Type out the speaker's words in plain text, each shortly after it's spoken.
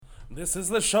This is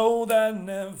the show that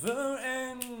never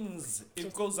ends.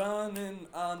 It goes on and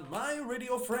on, my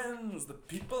radio friends. The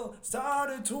people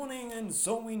started tuning in,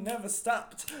 so we never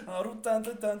stopped. We're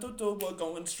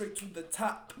going straight to the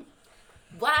top.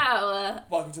 Wow.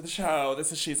 Welcome to the show.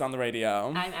 This is She's on the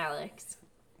Radio. I'm Alex.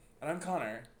 And I'm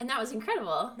Connor. And that was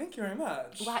incredible. Thank you very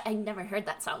much. Wow, I never heard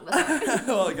that song before.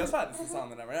 Well, guess what? This is a song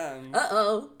that never ends.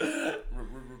 Uh-oh.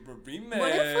 Remix.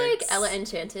 What if, like, Ella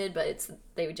Enchanted, but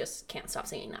they just can't stop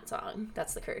singing that song?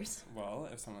 That's the curse. Well,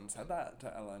 if someone said that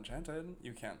to Ella Enchanted,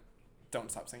 don't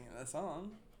stop singing this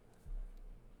song.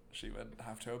 She would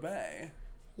have to obey.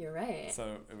 You're right.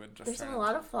 So it would just There's a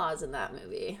lot of flaws in that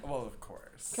movie. Well, of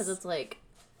course. Because it's like,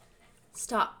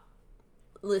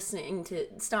 listening to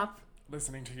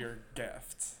your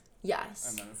gift. Yes.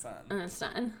 And then it's done. And it's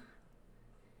done.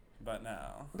 But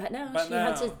no. She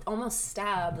had to almost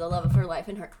stab the love of her life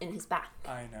in his back.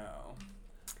 I know.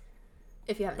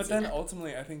 If you haven't But seen it. then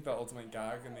ultimately, I think the ultimate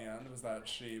gag in the end was that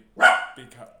she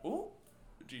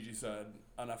Gigi said,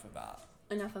 enough of that.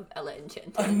 Enough of Ella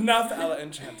Enchanted. Enough Ella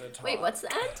Enchanted talk. Wait, what's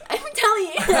the end? I'm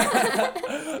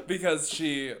telling you. Because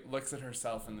she looks at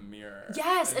herself in the mirror.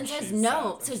 Yes, and says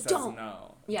no. Says don't.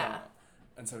 No. Yeah. Don't.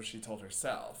 And so she told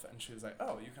herself, and she was like,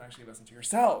 oh, you can actually listen to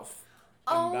yourself.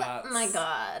 Oh my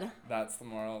god. That's the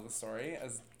moral of the story,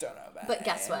 is don't obey. But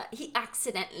guess what? He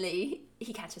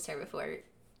catches her before.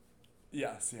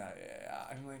 Yes, yeah.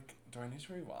 I'm like, do I need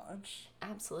to rewatch?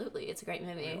 Absolutely. It's a great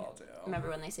movie. We all do. Remember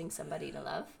when they sing Somebody to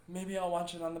Love? Maybe I'll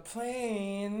watch it on the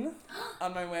plane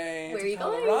on my way to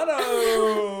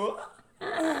Colorado.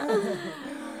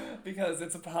 Because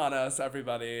it's upon us,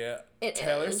 everybody.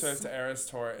 Taylor Swift Eras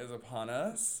Tour is upon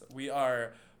us. We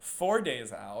are 4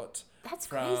 days out. That's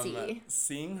from crazy.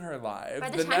 Seeing her live.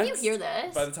 By the time you hear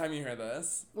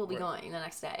this, we'll be going the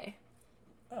next day.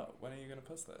 Oh, when are you going to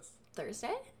post this?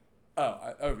 Thursday?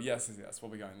 Yes.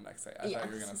 We'll be going the next day. I thought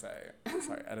you were going to say,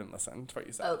 sorry, I didn't listen to what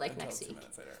you said. Oh, like next week. 2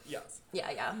 minutes later. Yes.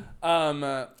 Yeah.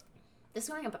 This is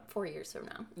going up 4 years from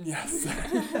now. Yes.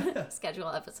 Schedule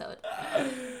episode.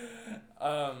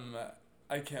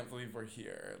 I can't believe we're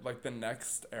here. Like, the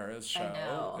next Eras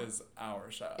show is our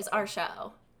show. It's our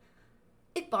show.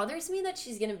 It bothers me that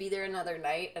she's going to be there another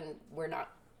night and we're not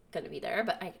going to be there,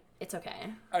 but it's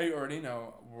okay. I already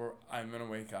know I'm going to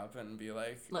wake up and be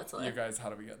like, let's you guys, how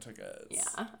do we get tickets?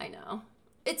 Yeah, I know.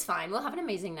 It's fine. We'll have an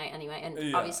amazing night anyway,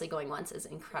 and obviously going once is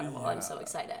incredible. Yeah. I'm so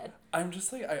excited. I'm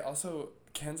just like,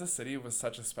 Kansas City was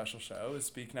such a special show.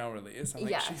 Speak Now release. I'm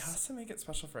like, she has to make it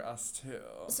special for us too.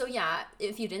 So yeah,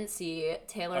 if you didn't see,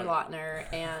 Taylor Lautner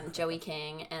and Joey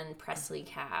King and Presley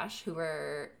Cash, who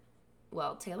were,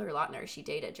 Taylor Lautner, she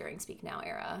dated during Speak Now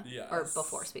era. Yes. Or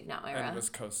before Speak Now era. And was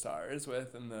co-stars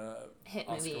with in the hit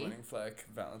Oscar-winning flick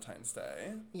Valentine's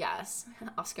Day. Yes,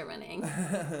 Oscar-winning.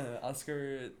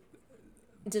 Oscar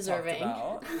deserving.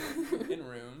 Talked about in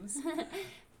rooms.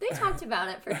 They talked about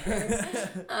it for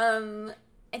sure.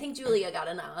 I think Julia got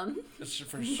a nom.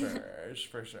 For sure.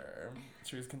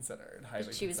 She was considered.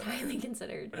 She was highly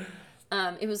considered.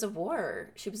 It was a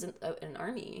war. She was an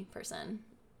army person.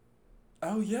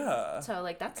 Oh, yeah. So,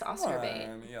 that's Oscar bait.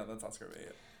 Yeah, that's Oscar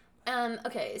bait.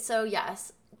 Okay, so,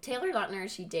 yes. Taylor Lautner,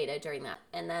 she dated during that.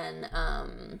 And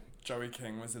then, Joey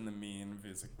King was in the Mean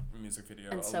music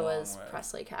video. And so was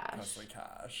Presley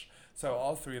Cash. So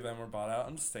all three of them were brought out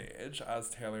on stage as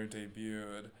Taylor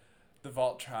debuted the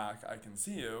vault track "I Can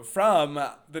See You" from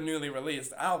the newly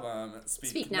released album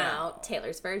Speak Now,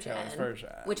 Taylor's version,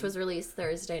 which was released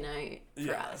Thursday night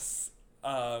for us.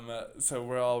 So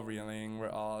we're all reeling. We're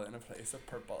all in a place of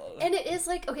purple. And it is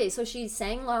so she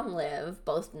sang Long Live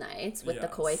both nights with the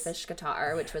koi fish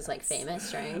guitar, which was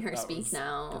famous during her Speak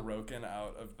Now. Broken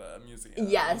out of the museum.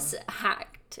 Yes,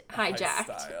 hijacked.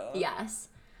 Style. Yes.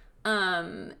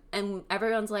 And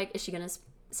everyone's like, is she going to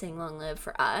sing Long Live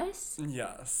for us?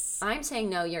 Yes. I'm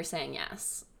saying no, you're saying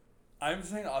yes. I'm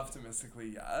saying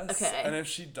optimistically yes. Okay. And if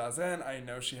she doesn't, I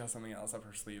know she has something else up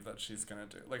her sleeve that she's going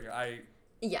to do.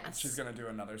 Yes. She's going to do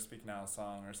another Speak Now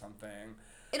song or something.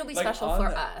 It'll be special for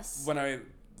us. When I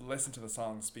listened to the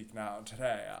song Speak Now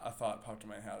today, a thought popped in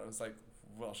my head. I was like,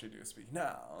 will she do Speak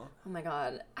Now? Oh my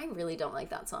god. I really don't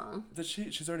like that song.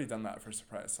 She's already done that for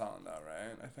Surprise Song though,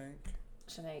 right? I think.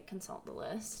 Should I consult the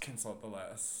list? Consult the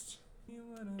list.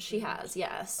 She has,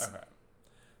 yes. Okay.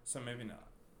 So maybe not.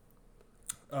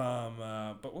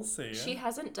 But we'll see. She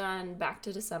hasn't done Back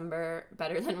to December,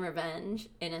 Better Than Revenge,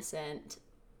 Innocent,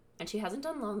 and she hasn't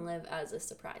done Long Live as a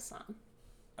surprise song.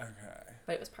 Okay.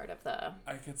 But it was part of the...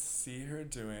 I could see her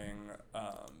doing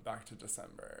Back to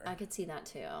December. I could see that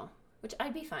too, which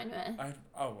I'd be fine with. I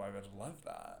would love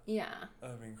that. Yeah. That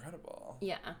would be incredible.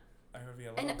 Yeah. I would be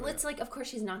a little And bit... it's like, of course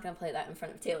she's not going to play that in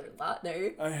front of Taylor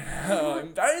Lautner. I know,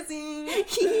 embarrassing!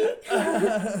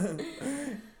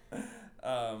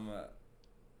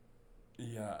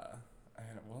 Yeah.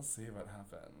 We'll see what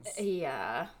happens.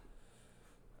 Yeah.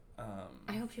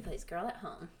 I hope she plays Girl at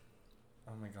Home.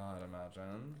 Oh my god,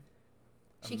 imagine.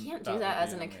 She can't do that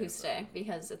as an acoustic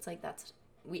because it's like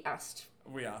we asked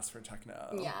for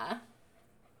techno. Yeah.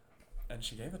 And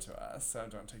she gave it to us, so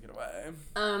don't take it away.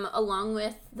 Along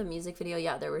with the music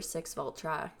video, there were 6 vault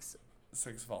tracks.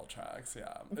 6 vault tracks,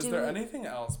 yeah. Is there anything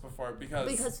else before?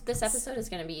 Because this episode is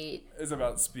going to be... is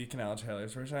about Speak Now,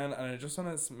 Taylor's version, and I just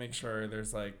want to make sure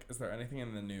there's like... Is there anything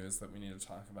in the news that we need to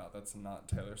talk about that's not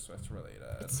Taylor Swift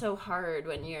related? It's so hard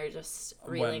when you're just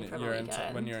reeling from a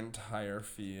weekend. When your entire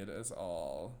feed is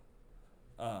all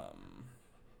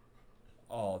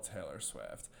Taylor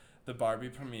Swift. The Barbie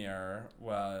premiere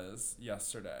was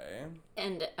yesterday.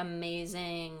 And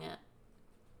amazing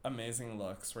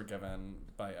looks were given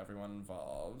by everyone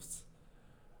involved.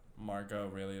 Margot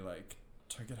really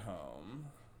took it home.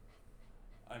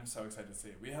 I'm so excited to see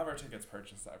it. We have our tickets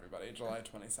purchased, everybody, July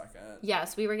 22nd.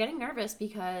 Yes, we were getting nervous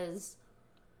because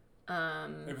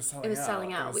it was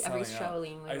selling out. Every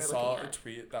showing we were I saw looking a at.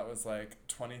 tweet that was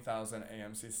 20,000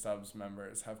 AMC Stubs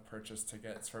members have purchased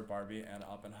tickets for Barbie and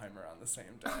Oppenheimer on the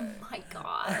same day. Oh my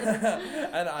god.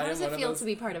 And How does it feel to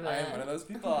be part of it? I am one of those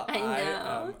people. I know. I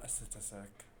am a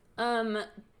statistic.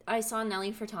 I saw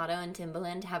Nelly Furtado and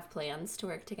Timbaland have plans to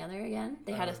work together again.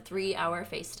 They had a 3-hour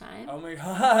FaceTime. Oh my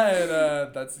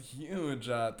god, that's huge.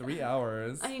 3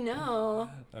 hours. I know.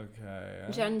 Okay.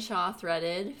 Jen Shaw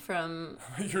threaded from...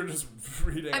 You're just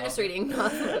reading. I'm just reading,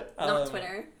 not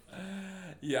Twitter.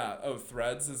 Yeah. Oh,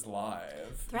 Threads is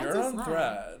live. Threads You're is on live.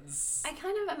 Threads. I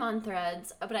kind of am on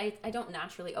Threads, but I don't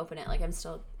naturally open it. I'm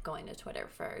still going to Twitter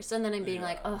first. And then I'm being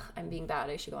I'm being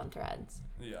bad. I should go on Threads.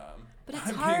 Yeah. But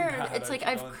it's hard. It's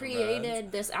I've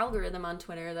created this algorithm on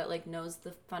Twitter that knows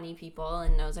the funny people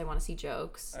and knows I want to see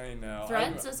jokes. I know.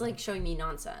 Threads is showing me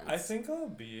nonsense. I think I'll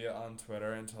be on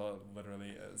Twitter until it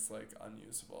literally is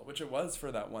unusable, which it was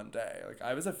for that one day.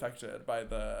 I was affected by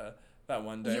that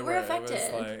one day. You were where affected.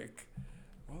 It was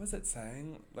what was it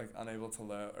saying? Like, unable to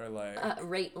load, or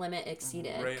rate limit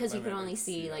exceeded, because you can only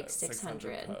see like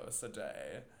 600 posts a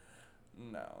day.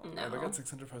 No. No. I look at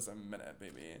 600 posts a minute,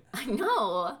 baby. I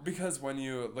know. Because when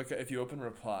you look at, if you open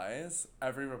replies,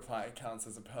 every reply counts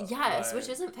as a post. Yes, which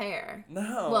isn't fair.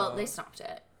 No. Well, they stopped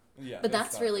it. Yeah. But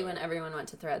that's really when everyone went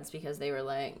to Threads, because they were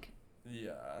like...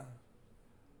 Yeah.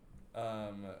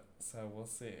 So we'll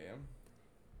see.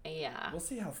 Yeah. We'll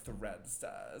see how Threads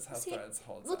does, how Threads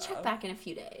holds We'll up. check back in a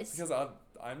few days. Because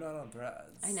I'm not on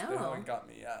Threads. I know. They haven't got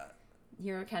me yet.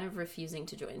 You're kind of refusing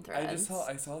to join Threads.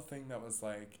 I saw a thing that was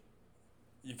like,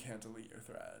 you can't delete your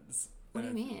Threads. What do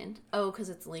you mean? Oh, because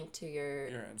it's linked to your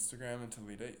Instagram, and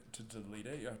to delete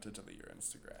it, you have to delete your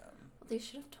Instagram. Well, they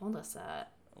should have told us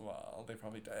that. Well, they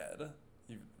probably did.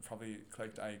 You probably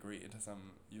clicked I agree to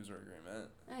some user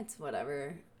agreement. It's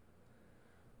whatever.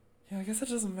 Yeah, I guess it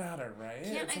doesn't matter, right?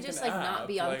 Can't it's I just an app. not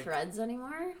be on Threads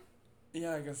anymore?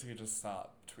 Yeah, I guess you could just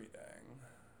stop tweeting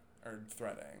or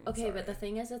threading. Okay, sorry. but the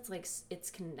thing is,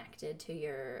 it's connected to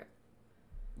your...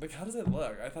 Like, how does it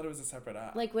look? I thought it was a separate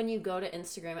app. Like, when you go to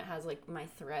Instagram, it has, like, my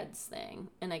Threads thing,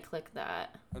 and I click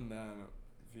that. And then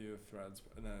view Threads,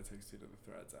 and then it takes you to the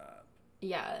Threads app.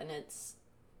 Yeah, and it's...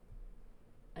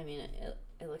 I mean,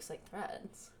 it looks like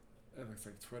Threads. It looks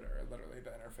like Twitter. Literally,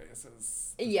 the interface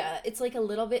is... Yeah, it's, like, a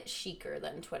little bit chicer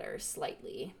than Twitter,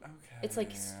 slightly. Okay. It's,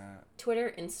 like,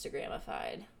 Twitter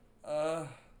Instagramified.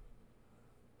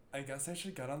 I guess I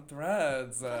should get on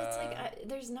Threads. But it's like,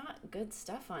 there's not good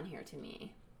stuff on here to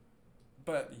me.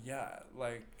 But yeah,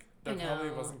 like, there probably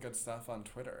wasn't good stuff on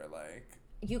Twitter. Like,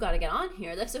 you gotta get on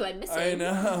here. That's what I'm missing. I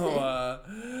know.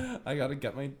 I gotta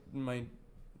get my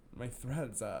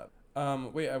Threads up.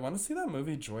 Wait, I want to see that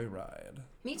movie Joyride.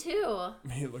 Me too.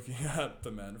 Me looking at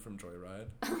the men from Joyride.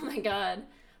 Oh my god.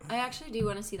 I actually do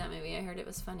want to see that movie. I heard it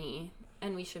was funny.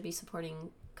 And we should be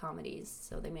supporting comedies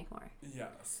so they make more.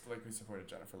 Yes, like we supported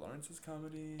Jennifer Lawrence's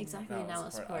comedy. Exactly, now we'll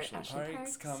support Ashley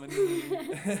Parks' comedy.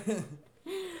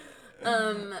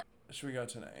 Should we go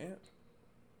tonight?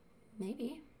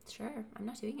 Maybe. Sure. I'm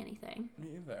not doing anything. Me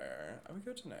either. I would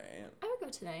go tonight. I would go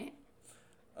tonight.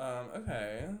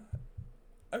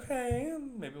 Okay,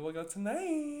 maybe we'll go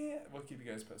tonight. We'll keep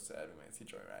you guys posted. We might see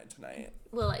Joyride tonight.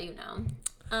 We'll let you know.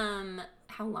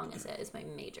 How long is it is my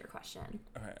major question.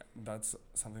 Okay, that's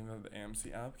something that the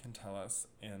AMC app can tell us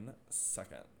in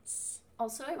seconds.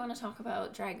 Also, I want to talk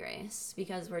about Drag Race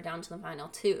because we're down to the final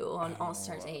 2 on All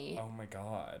Stars 8. Oh my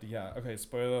god, yeah. Okay,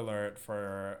 spoiler alert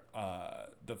for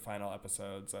the final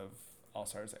episodes of All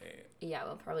Stars 8. Yeah,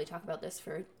 we'll probably talk about this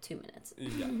for 2 minutes.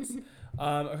 Yes.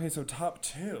 Okay, so top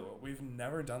 2. We've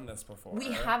never done this before.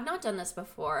 We have not done this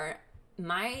before.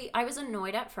 I was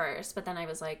annoyed at first, but then I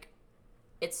was like,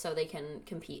 it's so they can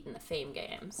compete in the Fame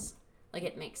Games. Like,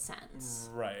 it makes sense.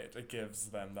 Right. It gives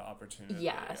them the opportunity.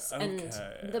 Yes. Okay.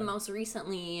 And the most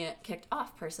recently kicked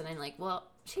off person, I'm like, well,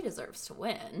 she deserves to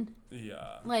win.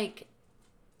 Yeah. Like...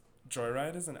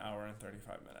 Joyride is an hour and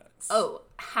 35 minutes. Oh,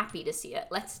 happy to see it.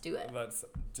 Let's do it. Let's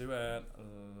do it.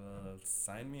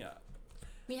 Sign me up.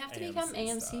 We have to become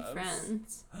AMC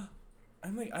friends.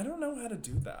 I'm like, I don't know how to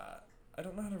do that. I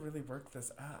don't know how to really work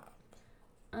this app.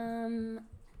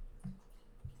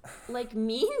 Like,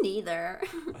 me neither.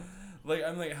 Like,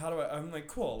 I'm like,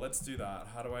 cool, let's do that.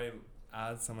 How do I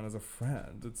add someone as a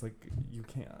friend? It's like, you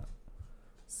can't.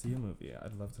 See a movie.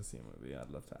 I'd love to see a movie. I'd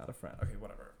love to add a friend. Okay,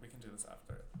 whatever. We can do this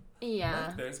after.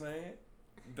 Yeah. Look,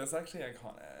 that's actually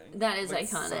iconic. That is like,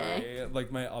 iconic. Sorry,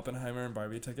 like my Oppenheimer and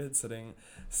Barbie tickets sitting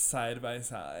side by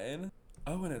side.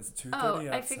 Oh, and it's 2:30 Oh, I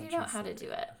at figured Central out how to City.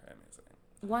 do it. Okay, amazing.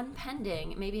 One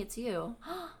pending. Maybe it's you.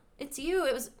 It's you.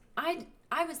 It was... I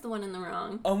was the one in the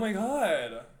wrong. Oh my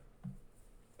god.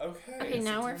 Okay. Okay,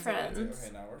 now so we're friends.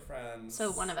 Okay, now we're friends.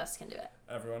 So one of us can do it.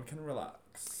 Everyone can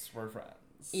relax. We're friends.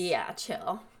 Yeah,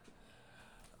 chill.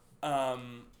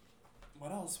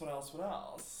 What else?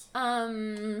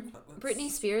 Britney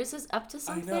Spears is up to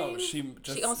something. I know. She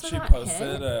also got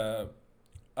posted hit.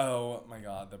 oh my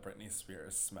god, the Britney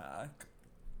Spears smack.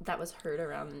 That was heard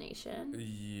around the nation.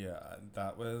 Yeah,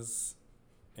 that was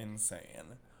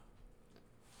insane.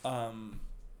 I'm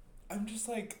just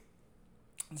like,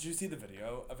 did you see the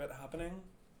video of it happening?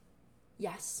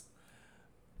 Yes.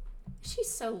 She's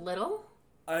so little.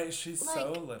 She's like,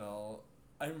 so little.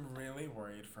 I'm really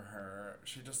worried for her.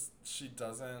 She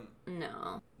doesn't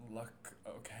No. look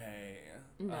okay.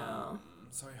 No.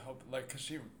 So I hope, like, cause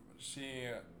she,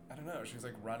 I don't know, she's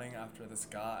like running after this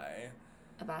guy.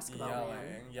 A basketball yelling.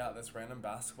 man. Yeah, this random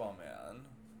basketball man.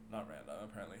 Not random,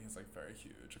 apparently he's like very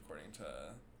huge according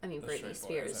to I mean, the Britney straight boys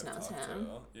Spears I've knows talked him.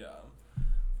 to. Yeah.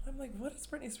 I'm like, what does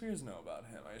Britney Spears know about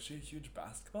him? Is she a huge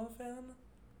basketball fan?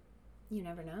 You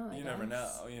never know. You never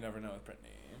know. You never know with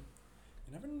Britney.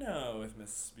 You never know with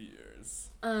Miss Spears.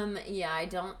 Yeah, I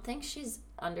don't think she's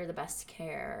under the best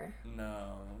care.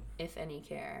 No. If any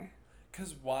care.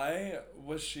 Cause why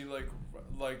was she like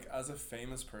as a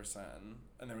famous person,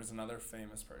 and there was another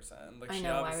famous person? Like, I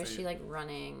know. Why was she like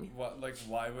running? What, like,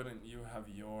 why wouldn't you have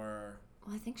your?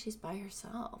 Well, I think she's by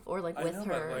herself, or like I with know,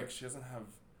 her. but like she doesn't have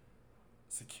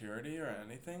security or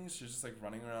anything. She's just like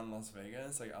running around Las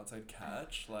Vegas, like outside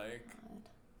catch, like God.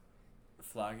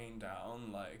 flagging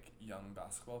down like young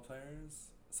basketball players,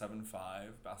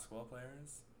 7'5" basketball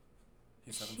players.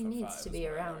 He's 7'5". She needs to be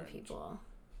around learned. people.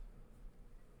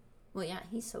 Well, yeah,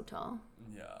 he's so tall.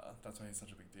 Yeah, that's why he's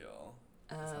such a big deal.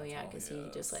 Oh, yeah, because he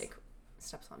is. just, like,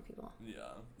 steps on people.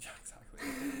 Yeah, exactly.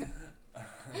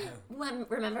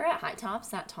 Remember at High Tops,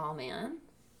 that tall man?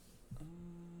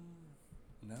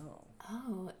 No.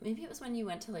 Oh, maybe it was when you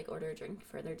went to, like, order a drink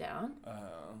further down.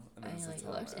 Oh. I, like,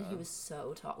 looked, and he was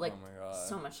so tall. Like, oh my God.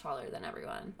 so much taller than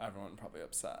everyone. Everyone probably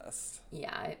obsessed.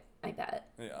 Yeah, I bet.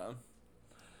 Yeah.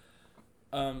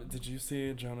 Did you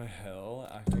see Jonah Hill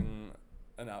acting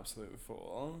an absolute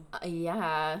fool?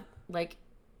 Yeah, like,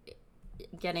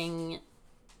 getting...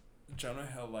 Jonah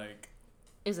Hill, like...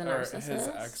 Is a narcissist? His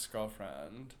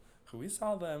ex-girlfriend, who we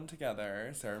saw them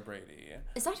together, Sarah Brady.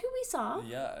 Is that who we saw?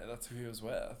 Yeah, that's who he was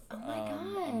with. Oh my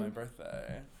God. On my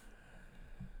birthday.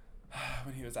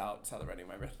 When he was out celebrating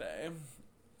my birthday.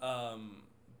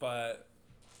 But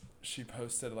she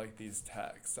posted, like, these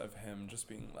texts of him just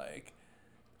being like,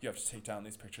 you have to take down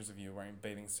these pictures of you wearing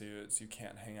bathing suits. You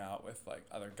can't hang out with, like,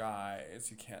 other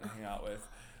guys. You can't hang out with...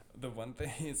 The one thing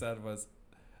he said was,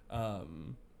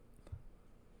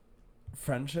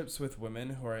 friendships with women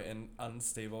who are in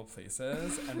unstable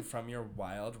places and from your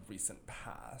wild recent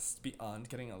past, beyond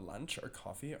getting a lunch or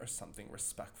coffee or something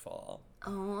respectful.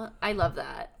 Oh, I love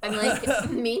that. I'm like,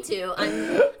 me too. I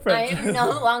am no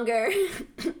longer...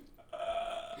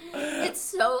 It's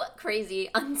so crazy.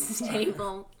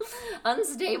 Unstable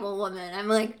woman. I'm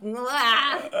like,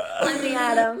 let me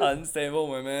at him. Unstable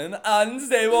women.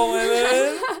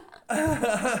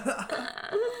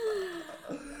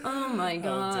 Oh my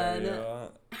God.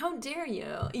 How dare you?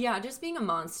 Yeah, just being a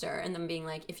monster and then being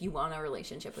like, if you want a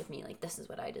relationship with me, like, this is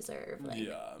what I deserve. Like,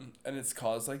 yeah, and it's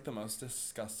caused, like, the most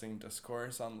disgusting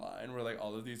discourse online where, like,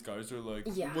 all of these guys are like,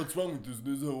 yeah. What's wrong with this?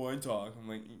 This is how I talk. I'm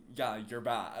like, yeah, you're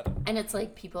bad. And it's,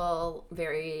 like, people that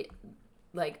are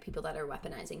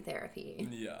weaponizing therapy.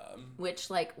 Yeah. Which,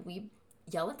 like,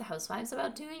 yell at the housewives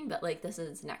about doing, but like this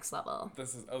is next level.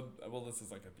 This is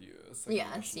like abuse.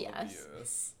 Yes, emotional yes.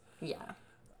 Abuse. Yeah.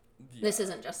 Yeah. This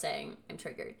isn't just saying I'm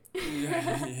triggered.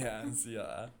 Yes,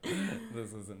 yeah.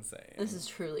 This is insane. This is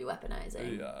truly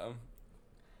weaponizing. Yeah.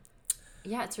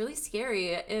 Yeah, it's really scary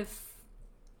if.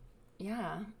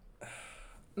 Yeah.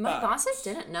 My bosses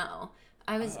didn't know.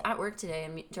 I was at work today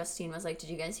and Justine was like, "Did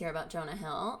you guys hear about Jonah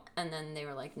Hill?" And then they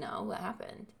were like, "No, what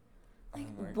happened?" Like,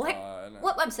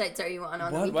 what websites are you on the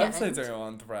weekend? What websites are you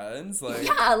on? Threads? Like,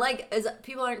 yeah, like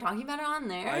people aren't talking about it on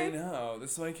there. I know.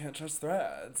 This is why I can't trust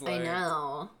Threads. Like, I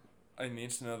know. I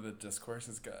need to know the discourse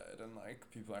is good and like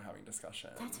people are having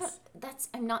discussions.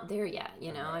 I'm not there yet,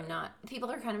 you know. Okay. I'm not.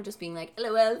 People are kind of just being like,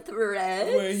 "LOL,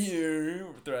 Threads. We're here,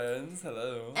 Threads.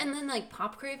 Hello." And then like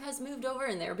Pop Crave has moved over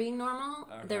and they're being normal.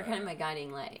 Okay. They're kind of my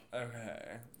guiding light.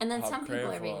 Okay. And then some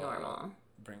people are being normal.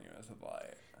 Bring you into the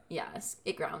light. Yes,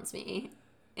 it grounds me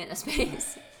in a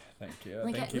space. Thank you.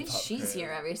 Like, Thank at least she's here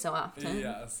every so often.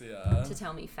 Yes, yeah. To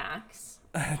tell me facts.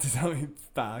 To tell me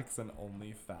facts and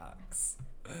only facts.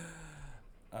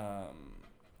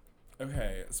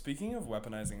 Okay, speaking of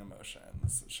weaponizing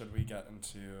emotions, should we get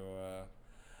into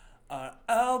our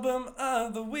album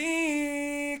of the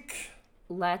week?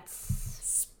 Let's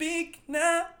speak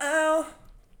now.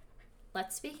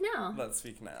 Let's speak now. Let's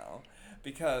speak now.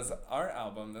 Because our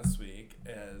album this week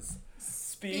is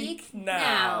Speak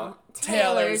Now,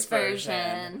 Taylor's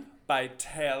version by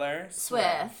Taylor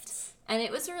Swift. And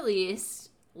it was released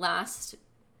last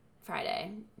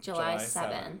Friday, July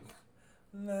 7th.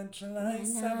 July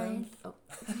 7th. Oh.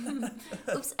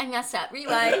 Oops, I messed up.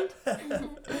 Rewind.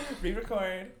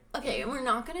 Re-record. Okay, we're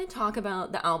not going to talk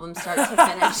about the album start to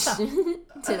finish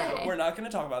today. We're not going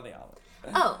to talk about the album.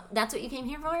 Oh, that's what you came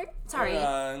here for? Sorry.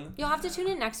 Wrong. You'll have to tune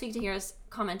in next week to hear us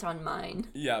comment on mine.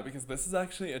 Yeah, because this is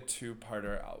actually a two-part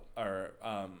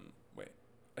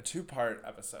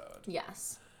episode.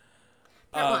 Yes.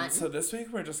 Part one. So this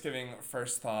week we're just giving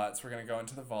first thoughts. We're going to go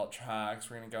into the vault tracks.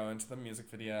 We're going to go into the music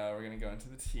video. We're going to go into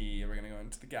the tea. We're going to go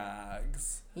into the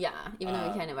gags. Yeah, even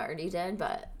though we kind of already did,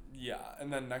 but... Yeah,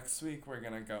 and then next week we're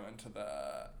going to go into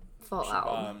the... full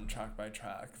album. Track by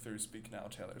track through Speak Now,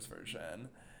 Taylor's version.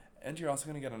 And you're also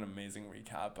going to get an amazing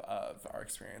recap of our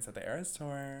experience at the Eras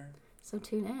Tour. So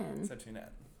tune in.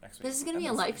 Next week. This is going to be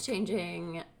a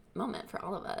life-changing moment for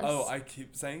all of us. Oh, I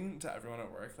keep saying to everyone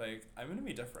at work, like, I'm going to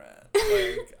be different.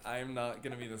 Like, I'm not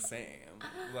going to be the same.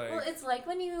 Like, well, it's like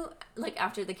when you, like,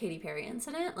 after the Katy Perry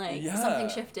incident, like, something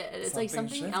shifted. It's like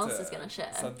something else is going to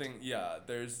shift.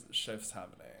 There's shifts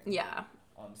happening. Yeah.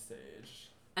 On stage.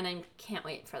 And I can't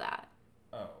wait for that.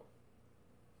 Oh.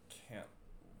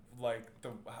 Like,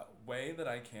 the way that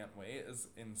I can't wait is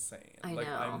insane. I know.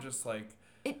 I'm just like...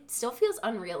 It still feels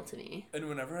unreal to me. And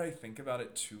whenever I think about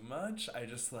it too much, I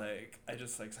just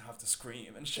have to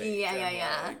scream and shake.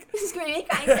 Yeah. Like, screaming,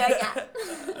 crying,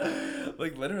 yeah.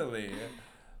 Like, literally.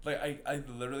 Like, I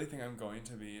literally think I'm going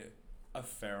to be a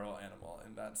feral animal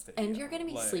in that state. And you're going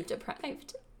to be sleep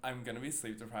deprived. I'm going to be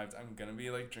sleep deprived. I'm going to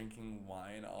be, like, drinking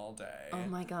wine all day. Oh,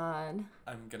 my God.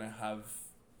 I'm going to have...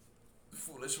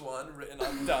 Foolish One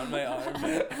written down my arm.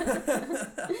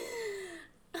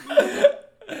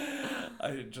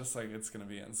 I just it's gonna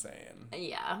be insane.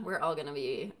 Yeah, we're all gonna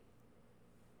be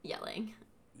yelling.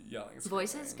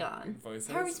 Voices gone. How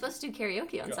are we supposed to do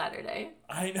karaoke on Saturday?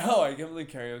 I know. I can't believe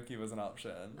karaoke was an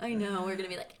option. I know. We're gonna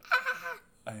be like,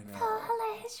 I know.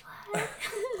 Foolish One.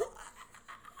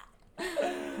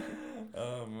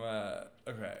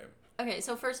 Okay. Okay.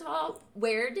 So first of all,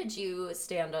 where did you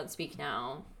stand on Speak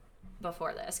Now?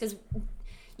 Before this, because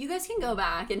you guys can go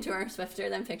back into our Swifter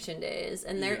Than Fiction days,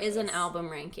 and there is an album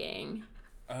ranking.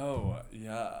 Oh,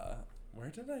 yeah. Where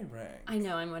did I rank? I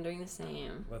know, I'm wondering the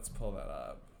same. Let's pull that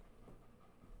up.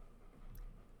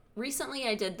 Recently,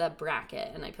 I did the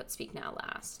bracket, and I put Speak Now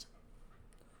last.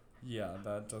 Yeah,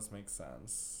 that does make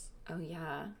sense. Oh,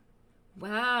 yeah.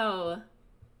 Wow.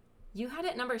 You had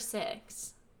it number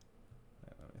 6.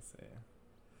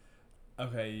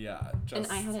 Okay, yeah. And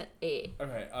I had it 8.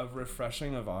 Okay, a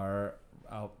refreshing of our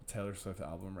Taylor Swift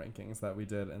album rankings that we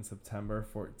did in September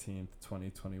 14th,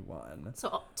 2021.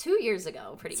 So 2 years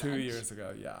ago, pretty much. 2 years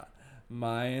ago, yeah.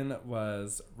 Mine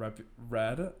was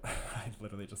Red. I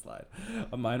literally just lied.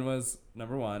 Mine was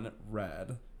number 1,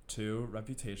 Red. 2,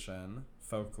 Reputation.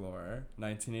 Folklore.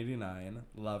 1989.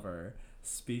 Lover.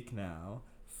 Speak Now.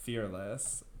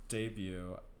 Fearless.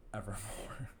 Debut.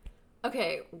 Evermore.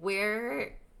 Okay,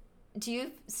 where... Do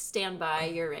you stand by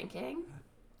your ranking?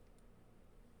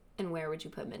 And where would you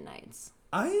put Midnights?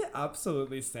 I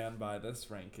absolutely stand by this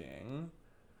ranking.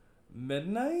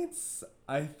 Midnights,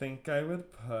 I think I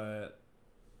would put...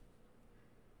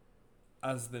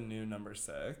 As the new number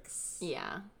 6.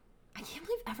 Yeah. I can't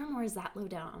believe Evermore is that low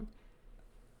down.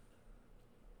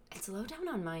 It's low down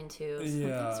on mine too.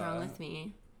 Something's wrong with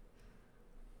me.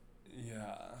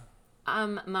 Yeah.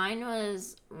 Mine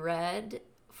was Red,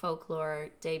 Folklore,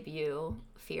 Debut,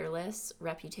 Fearless,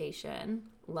 Reputation,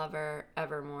 Lover,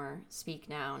 Evermore, Speak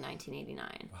Now,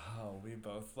 1989. Wow, we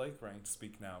both like ranked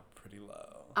Speak Now pretty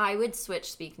low. I would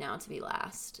switch Speak Now to be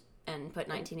last and put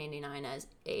 1989 as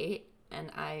 8,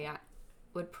 and I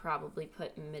would probably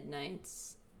put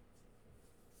Midnight's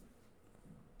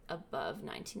above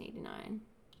 1989,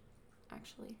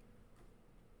 actually.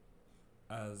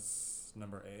 As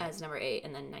number 8? As number 8,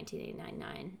 and then 1989,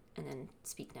 9, and then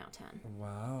Speak Now, 10.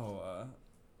 Wow.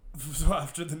 So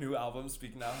after the new album,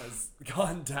 Speak Now has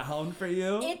gone down for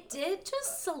you? It did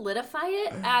just solidify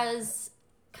it as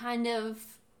kind of...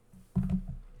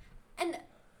 And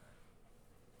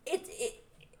it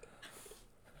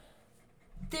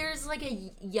there's like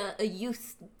a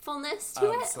youthfulness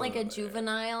to it, like a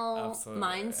juvenile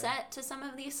mindset to some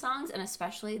of these songs, and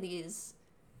especially these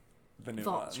the new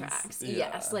vault ones. tracks. Yeah.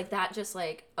 Yes, like that. Just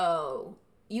like, oh,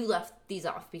 you left these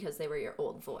off because they were your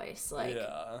old voice. Like,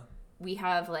 we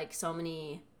have like so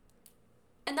many,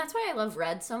 and that's why I love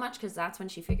Red so much, because that's when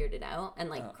she figured it out and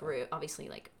like grew. Obviously,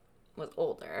 like was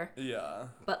older. Yeah.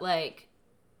 But like,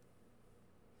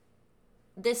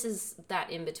 this is that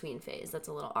in-between phase that's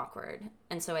a little awkward.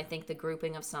 And so I think the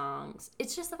grouping of songs,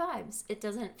 it's just the vibes. It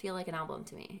doesn't feel like an album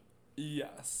to me.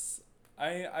 Yes.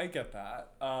 I get that.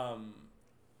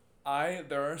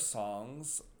 There are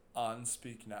songs on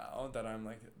Speak Now that I'm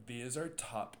like, these are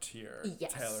top tier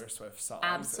Taylor Swift songs.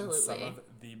 Absolutely. And some of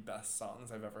the best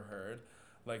songs I've ever heard.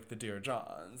 Like the Dear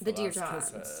Johns. The Dear Last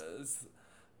Johns. Kisses.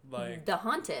 Like The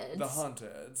Haunteds. The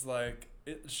Haunteds. Like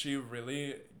she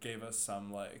really gave us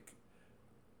some like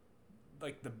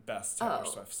the best Taylor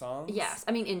Swift songs. Yes.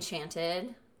 I mean,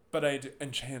 Enchanted. But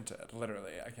Enchanted,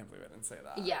 literally. I can't believe I didn't say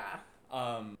that. Yeah.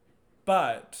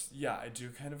 But yeah, I do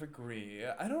kind of agree.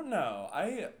 I don't know.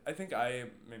 I think I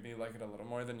maybe like it a little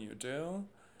more than you do.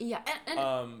 Yeah,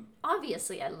 and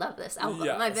obviously I love this album.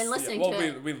 Yes, I've been listening to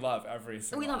it. We love every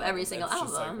single album. We love every single album.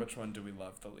 It's just like, which one do we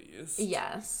love the least?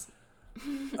 Yes.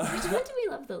 Which one do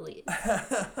we love the least?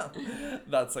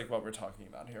 That's like what we're talking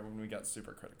about here when we get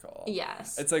super critical.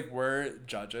 Yes. It's like we're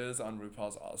judges on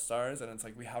RuPaul's All Stars, and it's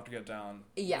like we have to get down.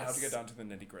 Yes. We have to get down to the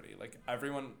nitty gritty. Like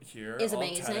everyone here, is all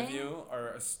amazing. 10 of you are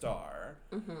a star.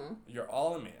 Mm-hmm. You're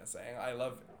all amazing. I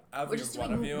love every we're just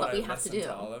one doing of you. what and we I have to listen do.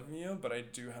 to all of you, but I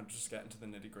do have to just get into the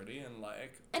nitty gritty and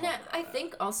like. And I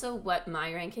think also what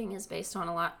my ranking is based on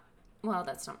a lot. Well,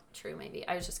 that's not true. Maybe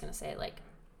I was just gonna say like,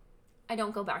 I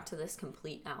don't go back to this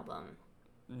complete album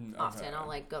often. I'll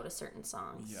like go to certain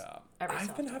songs. Yeah,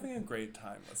 I've been having a great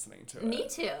time listening to it. Me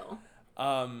too.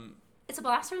 It's a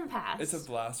blast from the past. It's a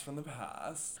blast from the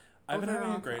past. I've been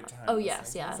having a great time. Oh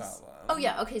yes, yes. Oh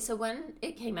yeah. Okay, so when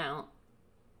it came out,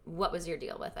 what was your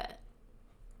deal with it?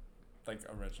 Like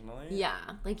originally? Yeah,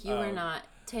 like you were not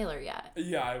Taylor yet.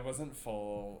 Yeah, I wasn't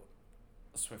full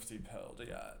Swiftie pilled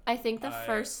yet. I think the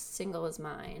first single was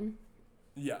mine.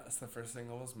 Yes, the first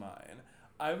single was mine.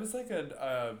 I was like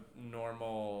a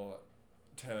normal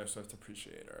Taylor Swift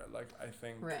appreciator. Like I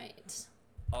think right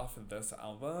off of this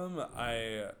album,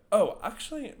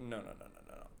 actually no.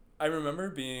 I remember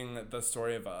being The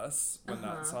Story of Us when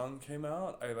that song came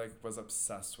out. I like was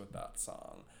obsessed with that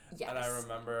song. Yes. And I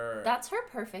remember that's her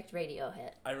perfect radio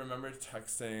hit. I remember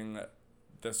texting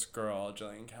this girl,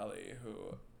 Jillian Kelly,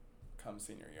 who come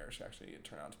senior year, she actually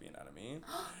turned out to be an enemy.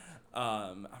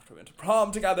 After we went to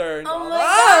prom together. And oh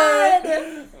my god!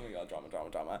 Oh my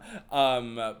god,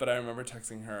 drama. But I remember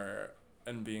texting her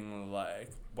and being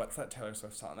like, what's that Taylor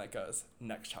Swift song that goes,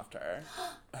 next chapter?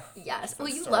 Yes. Well,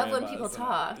 you love when people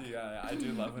talk. Yeah, I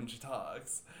do love when she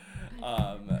talks.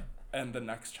 And the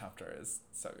next chapter is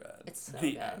so good. It's so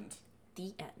the good. End.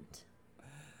 The end.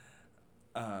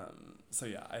 So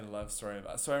yeah, I love Story of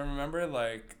Us. So I remember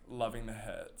like loving the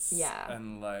hits. Yeah.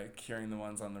 And like hearing the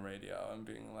ones on the radio and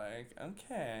being like,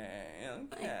 okay.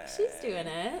 Like, she's doing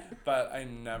it. But I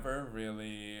never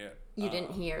really. You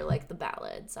didn't hear like the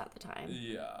ballads at the time.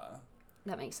 Yeah.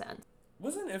 That makes sense.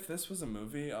 Wasn't If This Was a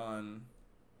Movie on.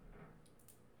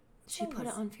 She put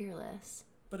it on Fearless.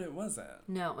 But it wasn't.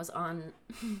 No, it was on.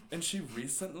 And she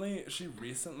recently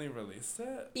released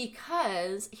it?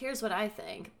 Because, here's what I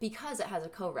think. Because it has a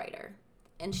co-writer.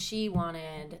 And she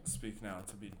wanted... Speak Now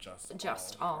to be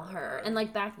just all her. And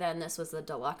like back then, this was the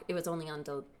deluxe. It was only on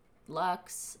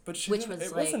deluxe. But it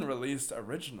like, wasn't released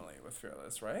originally with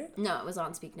Fearless, right? No, it was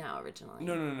on Speak Now originally.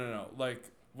 No. Like,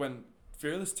 when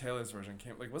Fearless Taylor's version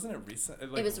came, like, wasn't it recent?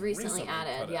 It was recently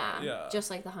added, yeah. Just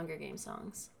like the Hunger Games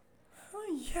songs. Oh,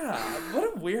 Yeah,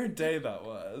 what a weird day that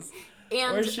was.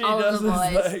 And where she all of does the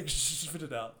boys. like, spit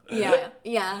it out. Yeah.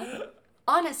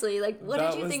 Honestly, like, what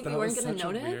did you think we weren't going to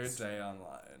notice? That was such a weird day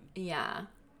online. Yeah.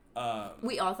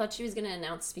 We all thought she was going to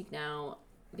announce Speak Now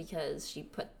because she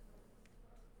put...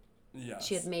 Yes.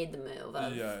 She had made the move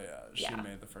of... She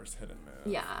made the first hidden move.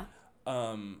 Yeah.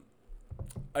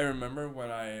 I remember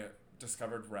when I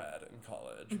discovered Red in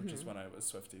college, which is when I was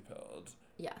Swiftie-pilled.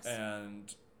 Yes.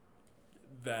 And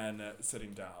then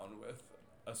sitting down with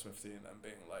a Swiftie and then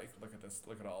being like, look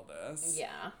at all this.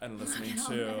 Yeah. And listening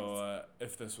to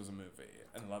If This Was a Movie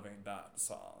and loving that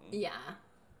song. Yeah.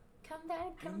 Come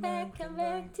back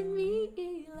to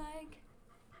me, like.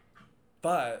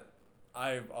 But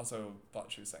I also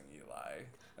thought she was saying Eli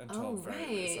until very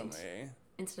recently.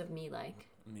 Instead of me, like.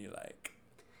 Me, like.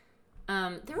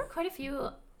 There were quite a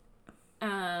few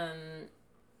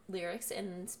lyrics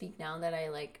in Speak Now that I,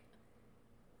 like,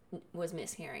 was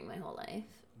mishearing my whole life.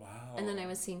 Wow. And then I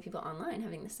was seeing people online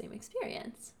having the same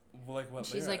experience. Well, like what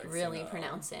She's lyrics, like really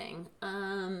pronouncing.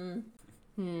 No,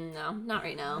 not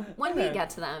right now. When we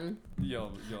get to them.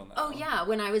 You'll know. Oh yeah,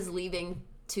 when I was leaving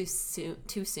too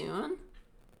soon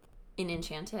in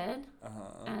Enchanted.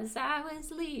 As I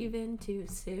was leaving too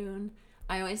soon.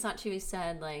 I always thought she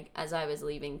said like as I was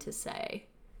leaving to say.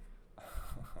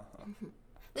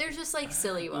 There's just like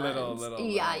silly ones. Little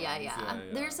Yeah.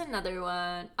 There's another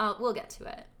one. We'll get to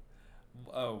it.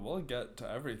 Oh, we'll get to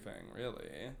everything,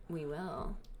 really. We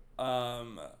will.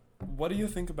 What do you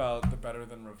think about the Better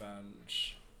Than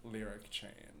Revenge lyric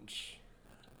change?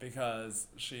 Because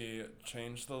she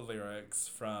changed the lyrics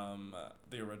from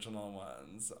the original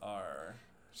ones are...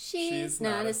 She's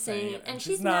not a saint, and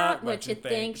she's not what you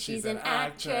think. She's an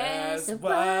actress.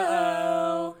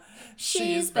 Whoa.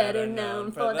 She's better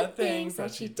known for the things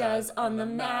that she does on the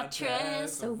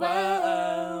mattress.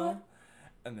 Whoa.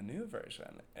 And the new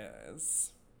version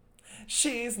is...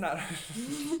 She's not...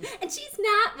 and she's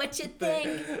not what you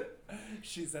think.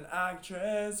 She's an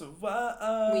actress.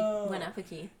 Whoa. We went up a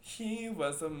key. He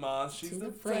was a moth. She's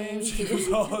the flame. She was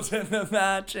holding the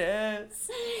matches.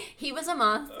 He was a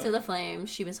moth to the flame.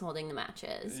 She was holding the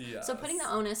matches. Yes. So putting the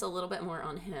onus a little bit more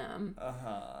on him.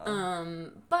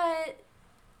 But...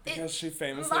 Because she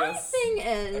famously... My thing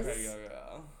is... Okay,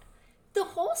 go. The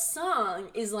whole song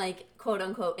is like, quote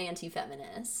unquote,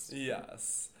 anti-feminist.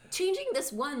 Yes. Changing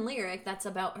this one lyric that's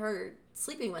about her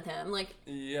sleeping with him, like,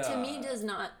 to me does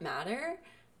not matter.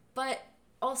 But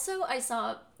also I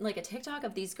saw, like, a TikTok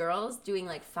of these girls doing,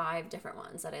 like, 5 different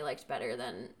ones that I liked better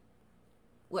than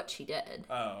what she did.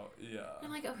 Oh, yeah.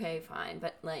 I'm like, okay, fine,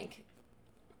 but, like...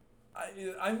 I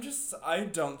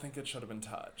don't think it should have been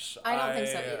touched. I don't think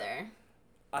so either.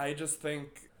 I just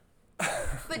think...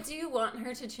 But do you want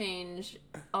her to change,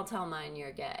 I'll tell mine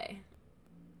you're gay?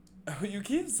 You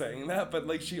keep saying that, but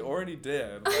like she already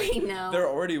did. Like, I know. There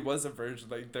already was a version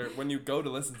like there when you go to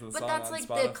listen to the song on Spotify. But that's like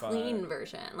the clean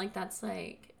version. Like that's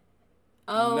like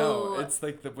oh no, it's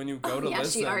like when you go to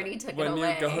listen. She already took when it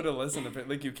away. you go to listen to it,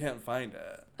 like you can't find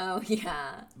it. Oh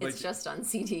yeah, like, it's just on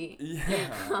CD.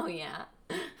 Yeah. Oh yeah.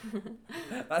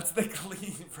 That's the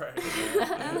clean version.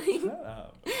 Shut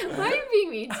up. Why are you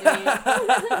being mean to me?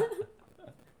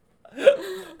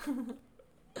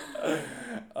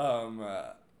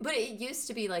 But it used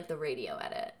to be like the radio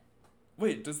edit.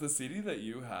 Wait, does the CD that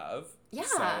you have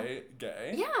say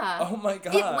gay? Yeah. Oh my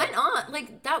god. It went on.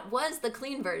 Like, that was the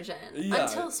clean version. Yeah.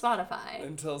 Until Spotify.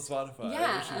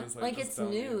 Yeah. She was like it's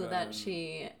new that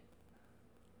she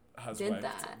did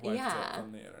that. Yeah.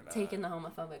 From the internet. Taking the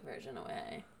homophobic version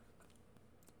away.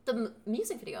 The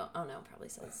music video, oh no, probably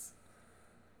says...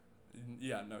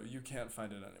 Yeah, no, you can't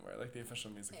find it anywhere. Like, the official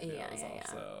music video is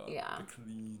also the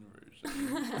clean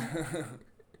version.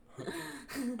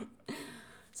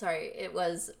 Sorry, it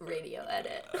was radio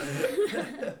edit.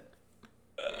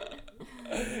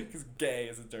 Because gay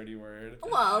is a dirty word.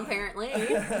 Well, apparently.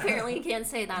 Apparently you can't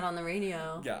say that on the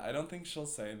radio. Yeah, I don't think she'll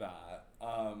say that.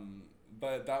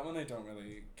 But that one I don't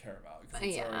really care about. Because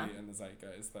it's already in the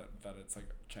zeitgeist that it's, like,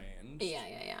 changed.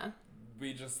 Yeah.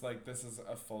 We just, like, this is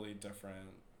a fully different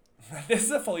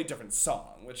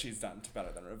song, which she's done to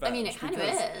Better Than Revenge. I mean, it kind of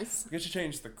is. Because she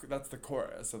changed that's the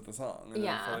chorus of the song. And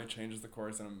it fully changes the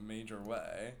chorus in a major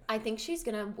way. I think she's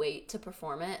going to wait to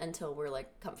perform it until we're,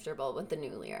 like, comfortable with the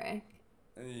new lyric.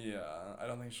 Yeah, I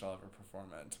don't think she'll ever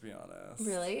perform it, to be honest.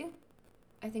 Really?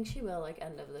 I think she will, like,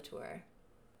 end of the tour.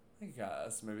 I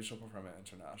guess. Maybe she'll perform it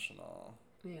international.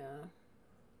 Yeah.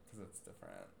 Because it's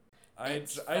different. I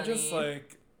just,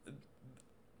 like,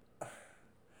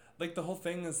 the whole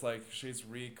thing is, like, she's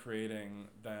recreating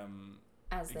them...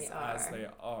 As they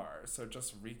are. So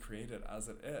just recreate it as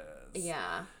it is.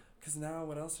 Yeah. Because now,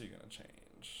 what else are you going to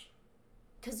change?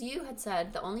 Because you had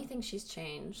said the only thing she's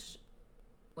changed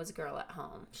was Girl at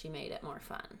Home. She made it more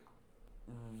fun.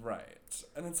 Right.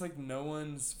 And it's like no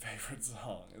one's favorite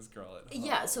song is Girl at Home.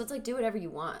 Yeah, so it's like do whatever you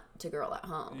want to Girl at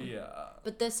Home. Yeah.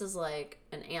 But this is like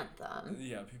an anthem.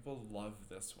 Yeah, people love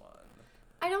this one.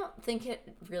 I don't think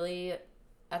it really,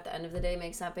 at the end of the day,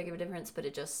 makes that big of a difference, but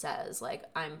it just says, like,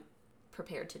 I'm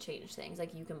prepared to change things.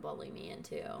 Like, you can bully me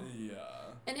into. Yeah.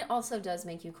 And it also does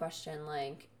make you question,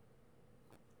 like,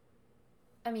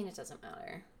 I mean, it doesn't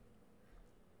matter.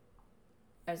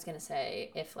 I was going to say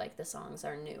if, like, the songs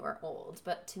are new or old,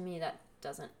 but to me that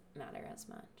doesn't matter as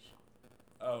much.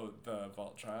 Oh, the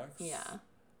vault tracks? Yeah.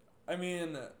 I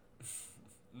mean,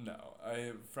 no.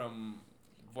 From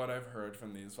what I've heard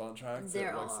from these vault tracks,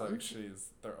 it looks like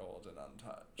they're old and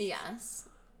untouched. Yes.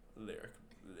 Lyrically.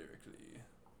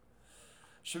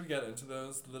 Should we get into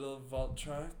those little vault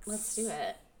tracks? Let's do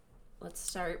it. Let's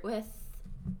start with...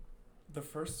 The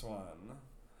first one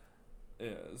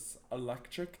is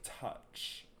Electric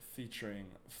Touch featuring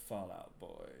Fall Out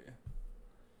Boy.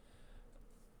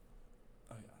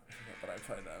 Oh yeah, I forgot that I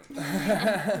played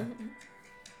that.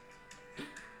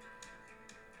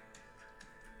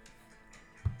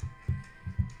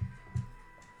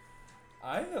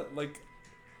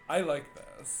 I like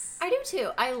this. I do too.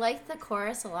 I like the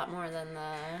chorus a lot more than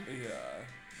the... Yeah.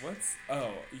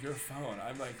 Your phone.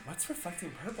 I'm like, what's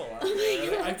reflecting purple on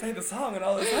you? I played the song and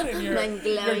all of a sudden your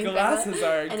glasses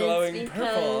are glowing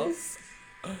purple.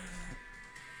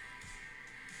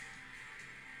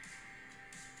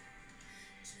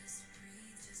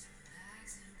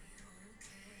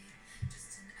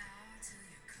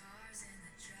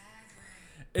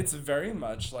 It's very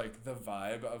much like the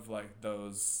vibe of like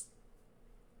those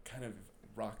kind of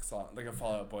rock song, like a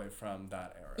Fall Out Boy from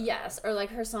that era. Yes, or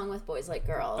like her song with Boys Like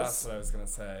Girls. That's what I was gonna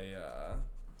say. Yeah.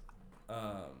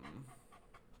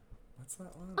 What's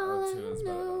that one? All Two I is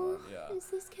better than know one. Yeah. is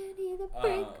this candy that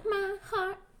break my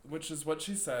heart. Which is what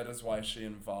she said is why she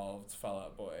involved Fall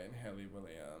Out Boy and Hayley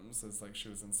Williams, is like she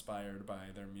was inspired by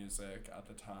their music at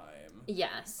the time.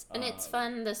 Yes, and it's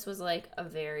fun. This was like a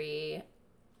very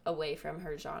away from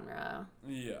her genre.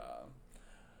 Yeah.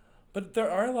 But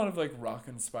there are a lot of like rock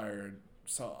inspired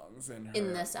songs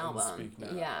in this album. Speak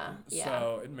Now. Yeah.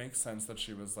 So it makes sense that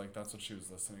she was like, that's what she was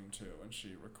listening to when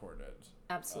she recorded.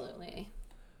 Absolutely.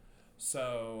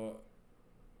 So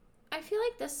I feel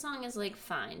like this song is like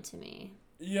fine to me.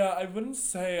 Yeah, I wouldn't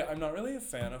say, I'm not really a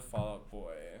fan of Fall Out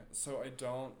Boy, so I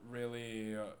don't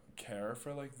really care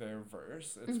for like their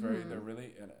verse. It's they're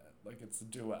really in it. Like it's a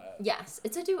duet. Yes,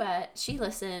 it's a duet. She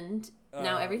listened.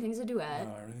 Now everything's a duet.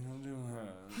 Now everything's a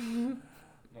duet.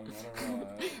 No matter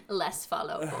what. Less Fall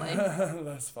Out Boy.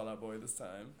 Less Fall Out Boy this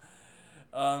time.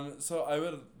 So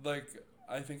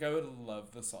I think I would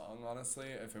love the song, honestly,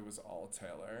 if it was all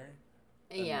Taylor.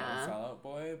 And no Fall Out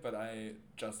Boy, but I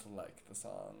just like the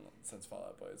song since Fall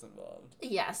Out Boy is involved.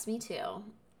 Yes, me too.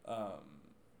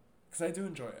 Because I do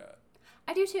enjoy it.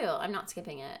 I do too. I'm not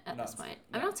skipping it at this point.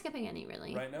 No. I'm not skipping any,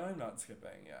 really. Right now, I'm not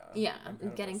skipping, yeah. Yeah,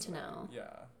 I'm getting to know.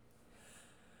 Yeah.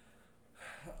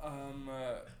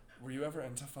 Were you ever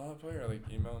into Fall Out Boy or like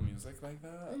emo music like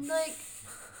that? Like...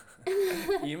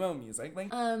 emo music?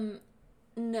 Like...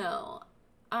 No.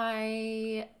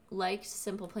 I liked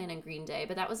Simple Plan and Green Day,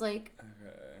 but that was like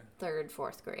 3rd,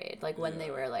 4th grade, like when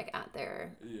they were like at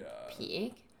their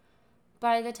peak.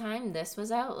 By the time this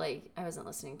was out, like I wasn't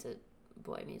listening to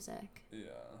boy music. Yeah.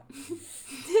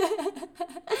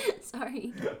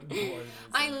 Sorry. Boy music.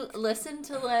 I listened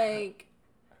to like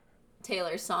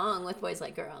Taylor's song with Boys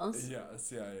Like Girls.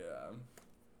 Yes, yeah.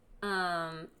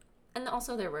 And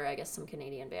also there were, I guess, some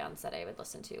Canadian bands that I would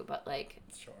listen to, but like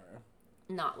Sure.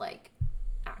 Not like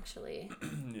actually.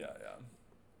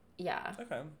 Yeah.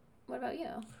 Okay. What about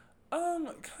you?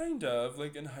 Kind of.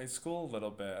 Like in high school a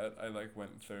little bit, I like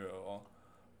went through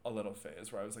a little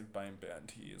phase where I was like buying band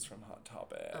tees from Hot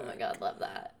Topic. Oh my god, love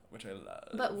that. Which I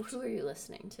loved. But who are you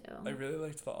listening to? I really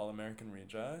liked the All American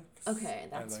Rejects. Okay,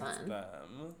 that's fun. I liked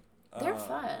them. They're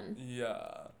fun.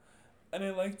 Yeah. And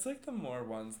I liked like the more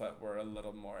ones that were a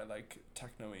little more like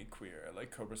techno-y queer,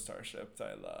 like Cobra Starship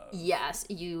I love. Yes,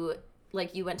 you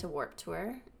went to Warped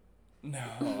Tour. No.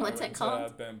 What's it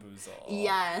called? Bamboozle.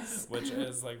 Yes. Which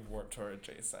is like Warped Tour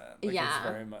adjacent. Like, yeah. It's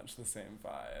very much the same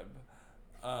vibe.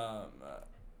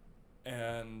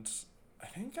 And I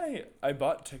think I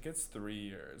bought tickets 3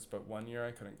 years, but 1 year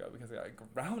I couldn't go because I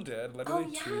got grounded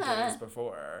literally 2 days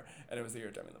before, and it was the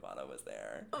year Demi Lovato was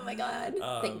there. Oh my god.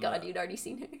 Thank God you'd already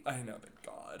seen her. I know, thank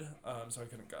God. So I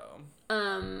couldn't go.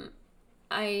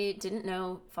 I didn't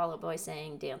know Fall Out Boy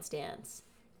saying Dance Dance.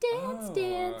 Dance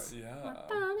Dance. Yeah.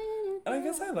 And I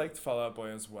guess I liked Fall Out Boy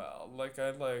as well. Like,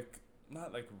 I like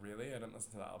not like really, I didn't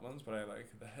listen to the albums, but I like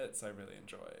the hits I really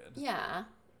enjoyed. Yeah.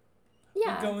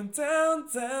 We're going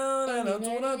downtown and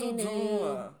I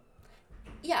do.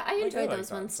 Yeah, I enjoyed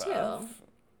those ones too.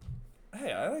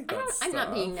 Hey, I like that stuff. I'm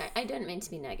not being I didn't mean to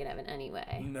be negative in any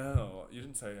way. No, you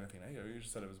didn't say anything negative. You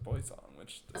just said it was a boy song,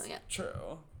 which is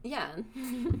true. Yeah.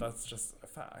 That's just a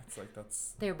fact. Like,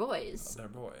 that's... They're boys. They're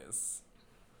boys.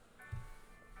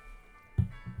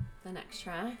 The next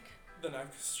track? The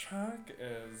next track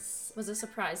is... Was a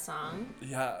surprise song.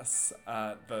 Yes,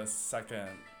 at the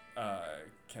second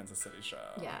Kansas City show.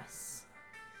 Yes.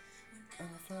 Emma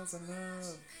falls in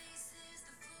love.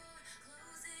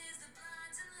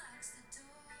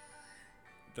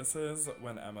 This is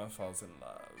when Emma falls in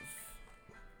love.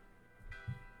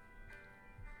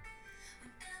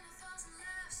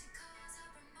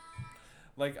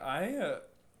 Like,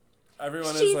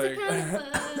 everyone is like...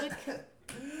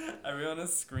 Everyone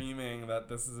is screaming that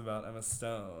this is about Emma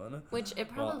Stone. Which it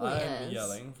probably while is. I'm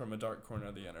yelling from a dark corner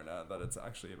of the internet that it's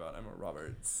actually about Emma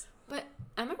Roberts. But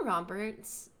Emma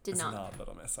Roberts is not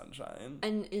Little Miss Sunshine.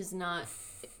 And is not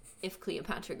if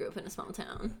Cleopatra grew up in a small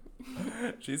town.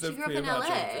 She grew up in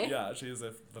LA. Yeah, she's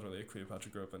literally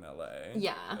Cleopatra grew up in LA.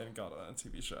 Yeah. And got on a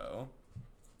TV show.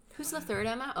 Who's the third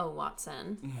Emma? Oh,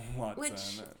 Watson.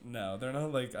 No, they're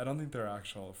not like, I don't think they're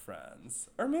actual friends.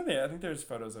 Or maybe, I think there's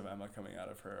photos of Emma coming out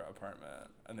of her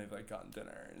apartment and they've like gotten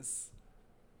dinners.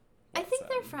 I think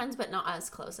they're friends, but not as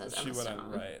close as Emma Stone. She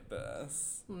wouldn't write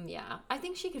this. Yeah, I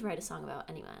think she could write a song about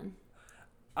anyone.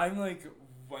 I'm like,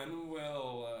 when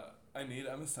will... I need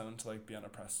Emma Stone to like be on a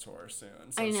press tour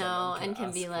soon. So I know, and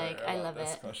can be like, I love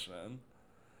it. Question.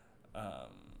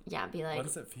 Yeah, be like... What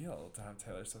does it feel to have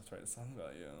Taylor Swift write a song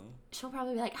about you? She'll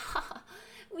probably be like, ha,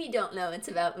 we don't know it's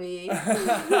about me.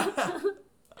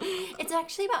 It's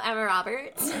actually about Emma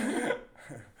Roberts. I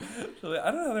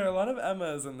don't know, there are a lot of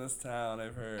Emmas in this town,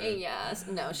 I've heard. Yes,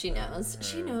 no, she knows.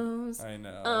 She knows. I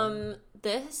know.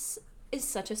 This is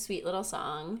such a sweet little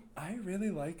song. I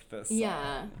really like this song.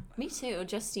 Yeah, me too.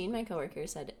 Justine, my coworker,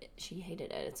 said she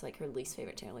hated it. It's like her least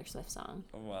favorite Taylor Swift song.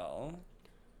 Well...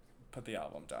 Put the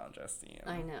album down, Justine.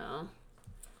 I know.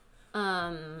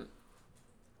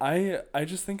 I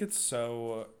just think it's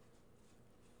so...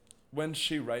 When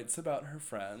she writes about her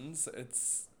friends,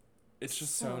 it's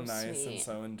just so nice sweet. And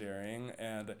so endearing.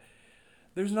 And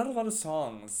there's not a lot of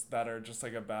songs that are just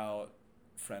like about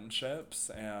friendships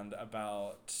and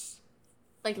about...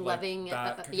 Like loving...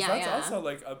 That's also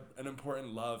like an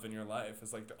important love in your life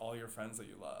is like all your friends that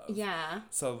you love. Yeah.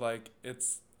 So like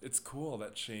it's cool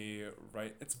that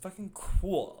it's fucking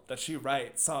cool that she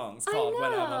writes songs called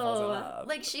When Emma Falls in Love.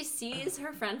 Like, she sees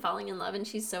her friend falling in love and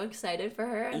she's so excited for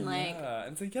her and like... Yeah,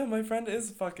 and it's like, yeah, my friend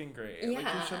is fucking great. Yeah. Like,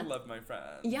 you should love my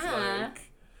friend. Yeah. Like,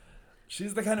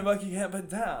 she's the kind of book you can't put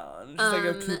down. She's like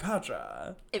a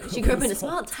Cleopatra. If she grew up in a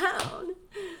small town.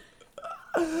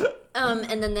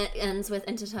 And then that ends with,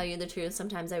 and to tell you the truth,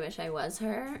 sometimes I wish I was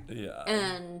her. Yeah.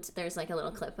 And there's like a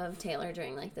little clip of Taylor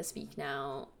during like the Speak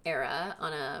Now era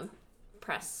on a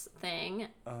press thing.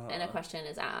 And a question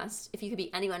is asked, if you could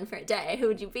be anyone for a day, who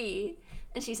would you be?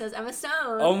 And she says, Emma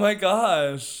Stone. Oh my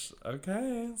gosh.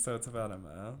 Okay. So it's about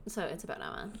Emma.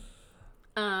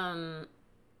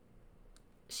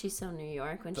 She's so New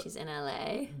York when she's in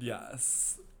LA.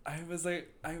 Yes.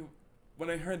 When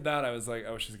I heard that, I was like,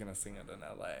 oh, she's going to sing it in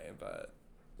LA, but...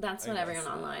 That's what everyone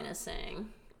online is saying.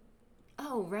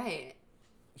 Oh, right.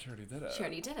 She already did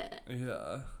it.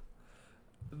 Yeah.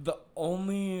 The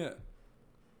only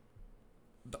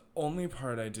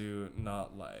part I do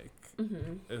not like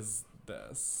is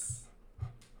this.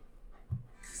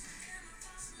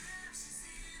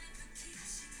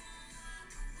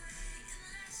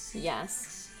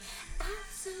 Yes.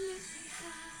 Absolutely.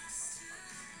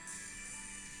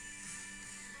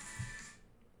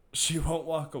 She won't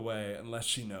walk away unless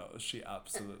she knows she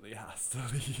absolutely has to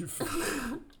leave.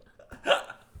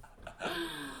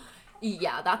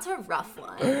 Yeah, that's a rough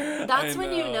one. That's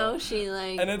when you know she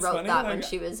wrote funny, that when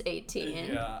she was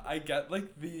 18. Yeah, I get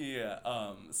like the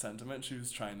sentiment she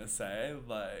was trying to say,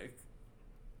 like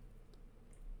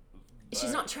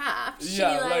she's not trapped.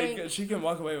 Yeah, like she can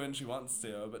walk away when she wants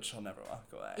to, but she'll never walk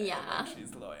away. Yeah. Like,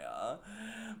 she's loyal.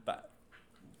 But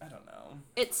I don't know.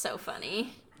 It's so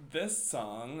funny. This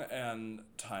song and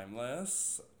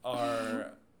Timeless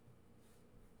are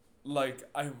like,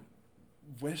 I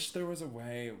wish there was a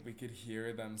way we could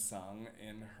hear them sung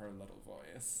in her little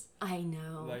voice. I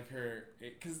know. Like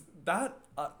because that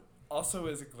also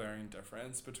is a glaring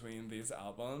difference between these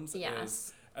albums.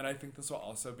 Yes. And I think this will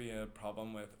also be a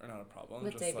problem with, or not a problem,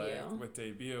 with just Debut. Like with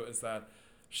Debut, is that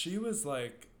she was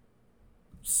like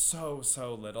so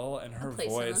little, and her place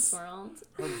voice in this world.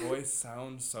 her voice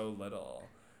sounds so little,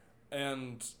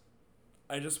 and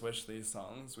I just wish these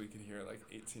songs we could hear like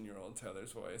 18-year-old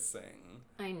Taylor's voice sing.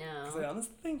 I know. Because I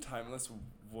honestly think Timeless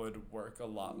would work a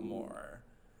lot more.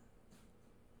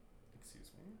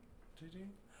 Excuse me, Gigi.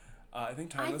 I think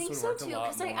Timeless would work a lot more.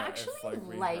 I think so too, because I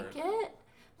actually like it.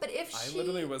 But if I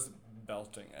literally was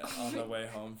belting it on the way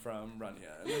home from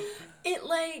Runyon. It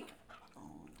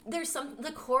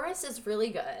the chorus is really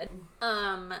good.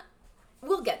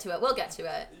 We'll get to it. Yeah, we'll get to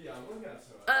it.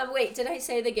 Wait, did I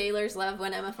say the Gaylors love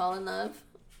when Emma fall in love?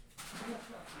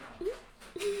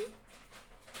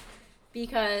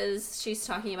 Because she's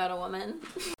talking about a woman.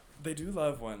 They do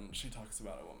love when she talks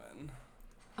about a woman.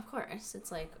 Of course.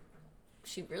 It's like,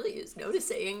 she really is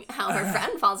noticing how her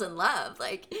friend falls in love.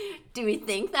 Like, do we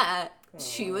think that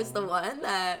she was the one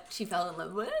that she fell in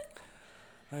love with?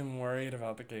 I'm worried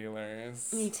about the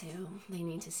Gaylors. Me too. They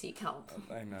need to seek help.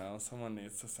 I know. Someone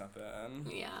needs to step in.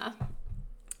 Yeah.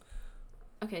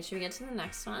 Okay, should we get to the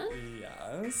next one?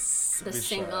 Yes. The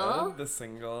single. Should. The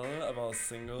single of all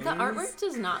singles. The artwork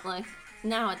does not look...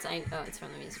 Now it's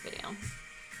from the music video.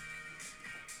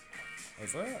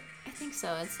 Is it? I think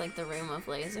so. It's like the room of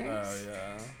lasers. Oh,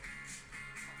 yeah.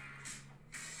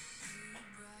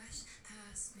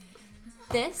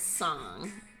 This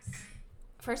song,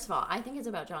 first of all, I think it's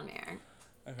about John Mayer.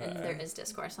 Okay. And there is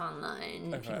discourse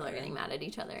online. Okay. People are getting mad at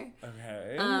each other.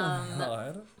 Okay.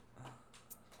 God.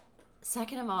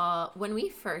 Second of all, when we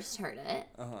first heard it,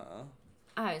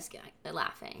 I was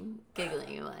laughing,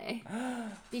 giggling away.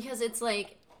 Because it's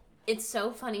like, it's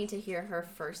so funny to hear her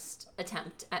first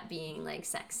attempt at being, like,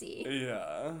 sexy.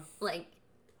 Yeah. Like,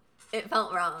 it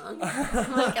felt wrong.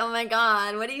 I'm like, oh my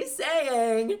God, what are you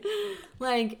saying?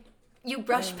 Like, you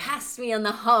brushed past me in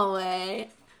the hallway.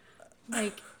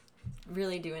 Like,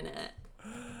 really doing it.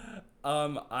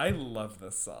 I love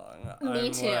this song.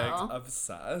 Me too. I'm, like,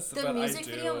 obsessed. The music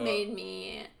video made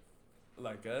me...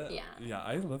 Like it? Yeah. Yeah,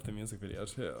 I love the music video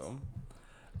too.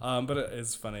 But it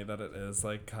is funny that it is,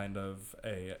 like, kind of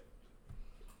a,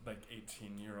 like,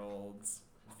 18-year-old's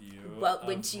view. What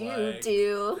would you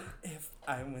do? If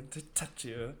I went to touch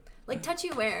you. Like, touch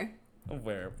you where?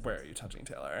 Where are you touching,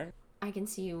 Taylor? I can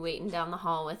see you waiting down the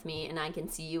hall with me, and I can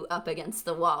see you up against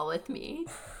the wall with me.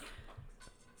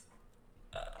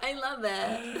 I love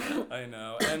it. I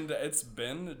know. And it's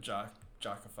been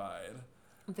jackified.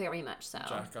 Very much so.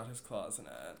 Jack got his claws in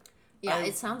it. Yeah,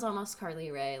 it sounds almost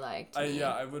Carly Rae-like to me.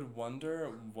 Yeah, I would wonder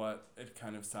what it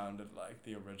kind of sounded like,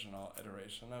 the original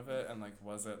iteration of it, and, like,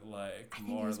 was it, like,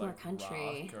 more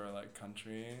country. Rock or, like,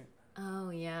 country? Oh,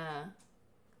 yeah.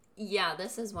 Yeah,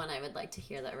 this is one I would like to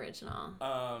hear the original.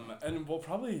 And we'll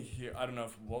probably hear, I don't know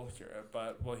if we'll hear it,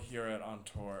 but we'll hear it on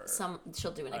tour.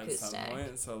 She'll do an acoustic. At some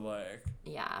point, so, like...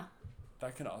 Yeah.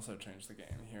 That could also change the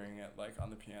game, hearing it, like, on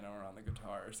the piano or on the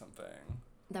guitar or something.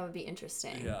 That would be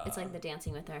interesting. Yeah. It's like the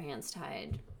Dancing with Our Hands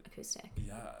Tied acoustic.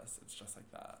 Yes, it's just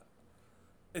like that.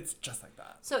 It's just like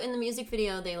that. So in the music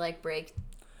video, they, like, break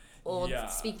old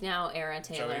Speak Now era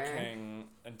Taylor. Joey King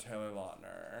and Taylor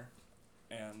Lautner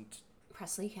and...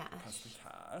 Presley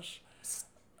Cash.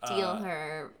 Steal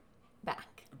her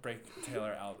back. Break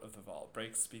Taylor out of the vault.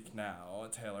 Break Speak Now,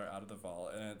 Taylor out of the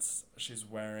vault. And she's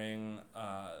wearing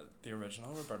the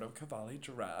original Roberto Cavalli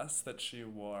dress that she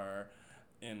wore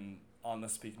on the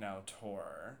Speak Now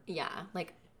tour. Yeah,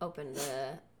 like open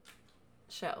the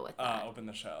show with that. Open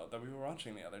the show that we were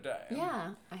watching the other day.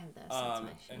 Yeah, I have this. That's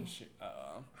my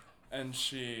and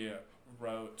she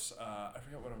wrote, I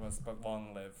forget what it was, but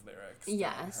Long Live lyrics.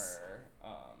 Yes. Her.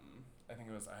 I think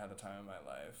it was I Had the Time of My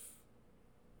Life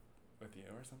with You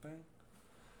or something.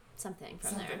 Something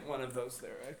there. One of those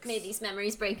lyrics. May these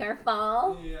memories break our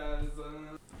fall.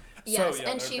 Yes, so,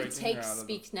 and she takes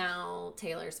Speak Now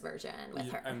Taylor's version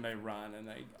with her. And they run and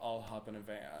they all hop in a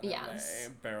van. Yes. And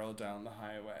they barrel down the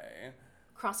highway.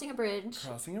 Crossing a bridge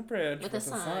with a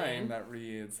sign that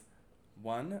reads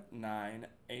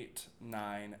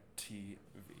 1989 TV.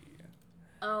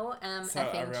 OMFG. So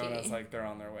everyone is like, they're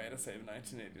on their way to save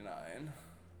 1989.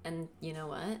 And you know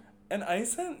what? And I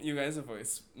sent you guys a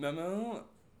voice memo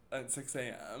at 6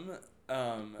 a.m.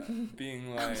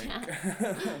 Being like,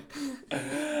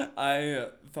 I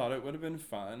thought it would have been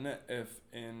fun if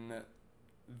in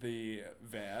the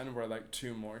van were like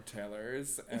two more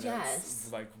Taylors, and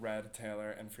it's like Red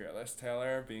Taylor and Fearless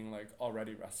Taylor being like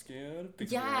already rescued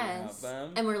because we already have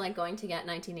them, and we're like going to get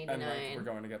 1989, and like we're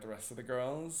going to get the rest of the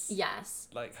girls. Yes,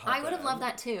 like I would have loved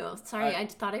that too. Sorry, I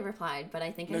thought I replied, but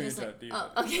I think I just like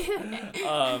okay.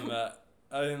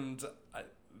 And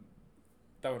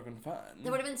that would have been fun. That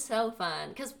would have been so fun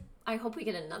because I hope we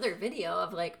get another video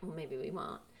of like, well, maybe we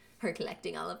won't, her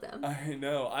collecting all of them. I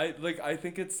know. I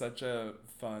think it's such a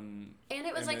fun And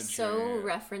it was imagery. like so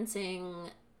referencing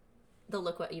the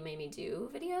Look What You Made Me Do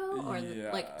video, or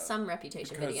like some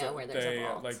Reputation video where there's a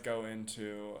vault. They like go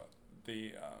into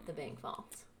the bank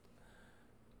vault.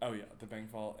 Oh yeah, the bank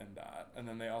vault and that. And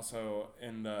then they also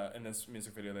in this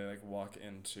music video they like walk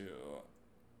into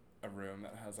a room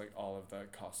that has like all of the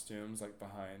costumes like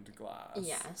behind glass.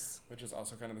 Yes. Which is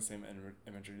also kind of the same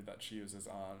imagery that she uses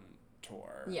on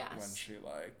tour. Yes. When she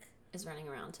like is running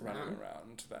around to them,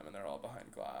 and they're all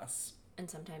behind glass. And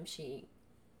sometimes she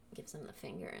gives them the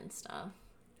finger and stuff.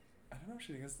 I don't know if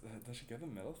she does she give the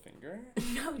middle finger?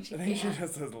 No, she I think she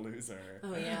just says loser.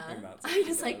 Oh yeah. That's I'm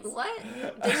just like, what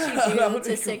does she do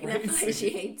to signify she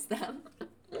hates them?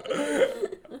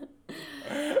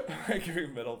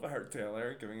 Giving middle to her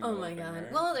Taylor, giving a oh middle my finger.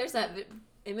 god. Well, there's that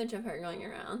image of her going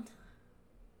around.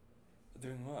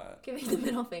 Doing what? Giving the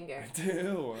middle finger. I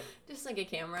do. Just like a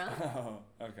camera. Oh,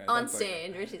 okay. On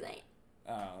stage where she's like.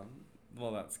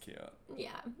 Well, that's cute. Yeah.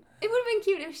 It would have been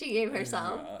cute if she gave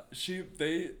herself. Yeah.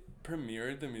 They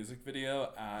premiered the music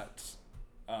video at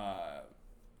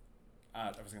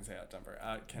Denver,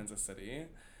 at Kansas City.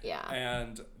 Yeah.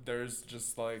 And there's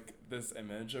just like this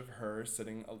image of her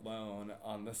sitting alone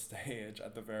on the stage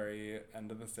at the very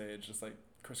end of the stage, just like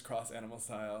crisscross animal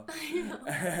style. I know.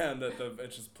 And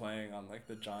it's just playing on like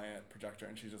the giant projector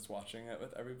and she's just watching it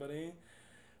with everybody.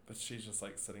 But she's just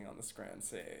like sitting on this grand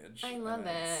stage. I love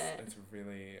it. It's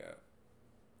really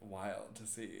wild to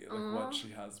see like what she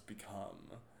has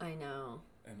become. I know.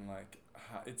 And like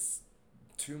it's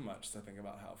too much to think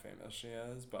about how famous she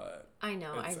is, but I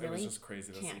know. I really it was just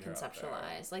crazy to can't see her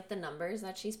conceptualize like the numbers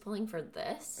that she's pulling for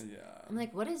this. Yeah. I'm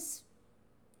like, what is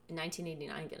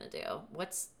 1989 gonna do?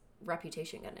 What's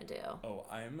Reputation gonna do? Oh,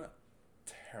 I'm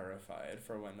terrified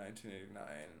for when 1989.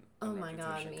 Oh my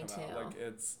god, me too. Out. Like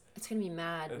it's gonna be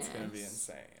madness. It's gonna be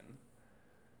insane.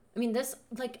 I mean, this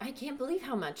I can't believe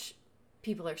how much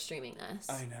people are streaming this.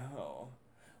 I know.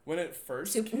 When it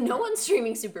first no one's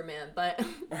streaming Superman, but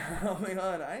oh my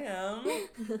god, I am.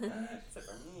 Except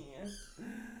for me.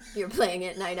 You're playing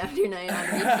it night after night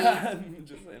on repeat.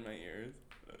 Just in my ears.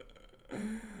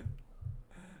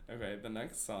 Okay, the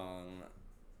next song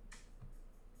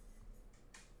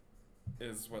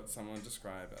is what someone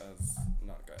described as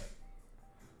not good.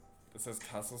 This is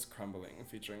Castles Crumbling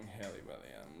featuring Hayley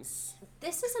Williams.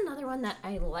 This is another one that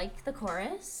I like the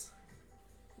chorus.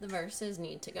 The verses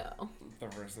need to go.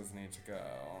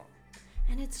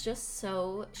 And it's just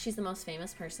so... She's the most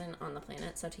famous person on the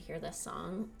planet, so to hear this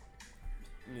song...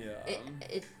 Yeah.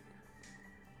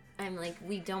 I'm like,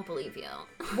 we don't believe you.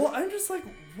 Well, I'm just like,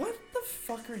 what the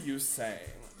fuck are you saying?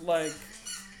 Like...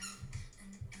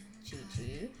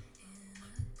 Gigi.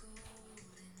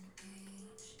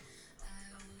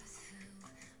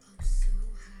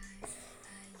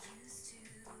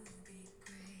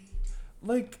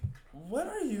 Like, what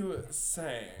are you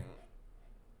saying?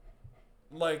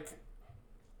 Like,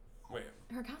 wait.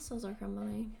 Her castles are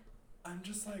crumbling. I'm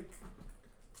just like...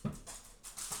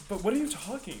 But what are you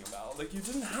talking about? Like, you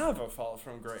didn't have a fall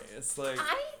from grace. Like,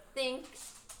 I think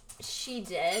she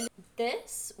did.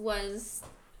 This was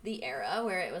the era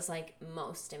where it was, like,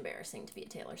 most embarrassing to be a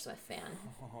Taylor Swift fan.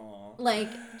 Aww. Like,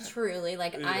 truly.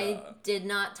 Like, Yeah. I did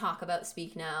not talk about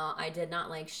Speak Now. I did not,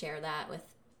 like, share that with,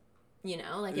 you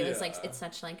know? Like, it was, like, it's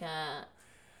such, like, a...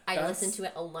 I listened to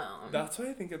it alone. That's why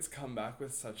I think it's come back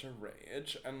with such a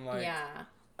rage. And, like, yeah.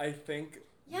 I think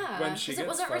when she gets it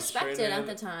wasn't respected at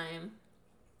the time.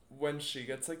 When she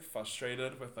gets, like,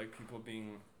 frustrated with, like, people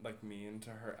being, like, mean to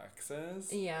her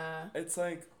exes. Yeah. It's,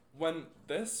 like, when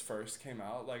this first came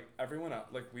out, like, everyone else,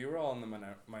 like, we were all in the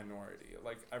minority.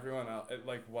 Like, everyone else, it,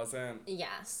 like, wasn't...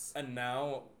 Yes. And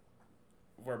now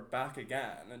we're back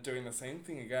again and doing the same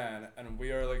thing again, and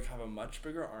we are, like, have a much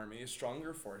bigger army,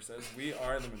 stronger forces. We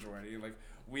are the majority. Like,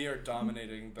 we are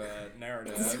dominating the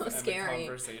narrative so and scary. the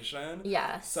conversation.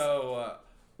 Yes. So...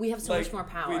 we have so much more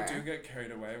power. We do get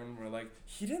carried away when we're like,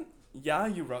 he didn't... Yeah,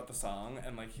 you wrote the song,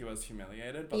 and, like, he was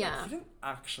humiliated, but, like, he didn't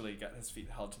actually get his feet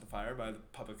held to the fire by the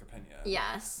public opinion.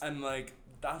 Yes. And, like,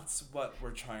 that's what we're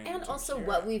trying to And also hear.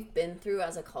 what we've been through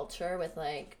as a culture with,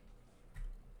 like,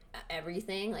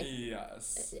 everything. Like,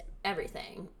 yes.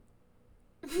 Everything.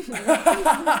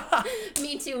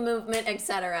 Me Too movement,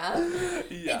 etc.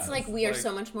 Yes, it's like we are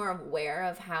so much more aware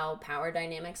of how power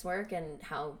dynamics work and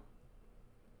how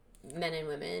men and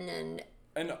women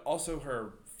and also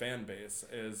her fan base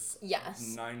is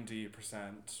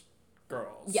 90%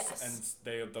 girls. Yes.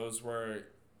 And those were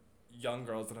young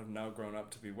girls that have now grown up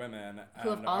to be women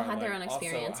who have all had like, their own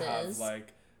experiences. Also have,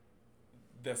 like,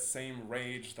 the same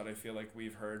rage that I feel like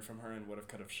we've heard from her in Would Have,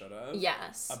 Could Have, Should Have.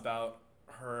 Yes. About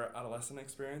her adolescent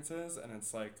experiences, and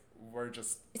it's like,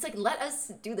 It's like, let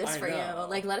us do this for you.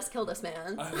 Like, let us kill this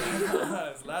man.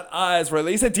 Let us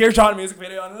release a Dear John music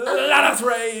video and let us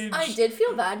rage. I did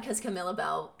feel bad because Camilla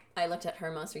Bell, I looked at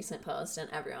her most recent post and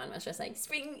everyone was just like,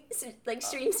 stream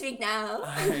speak now.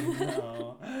 I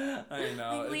know.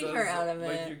 Like, leave her out of it.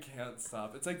 Like, you can't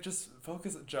stop. It's like, just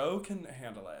focus. Joe can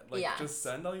handle it. Like, just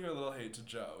send all your little hate to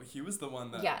Joe. He was the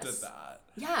one that did that.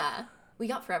 Yeah. We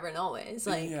got Forever and Always.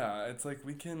 Like, yeah, it's like,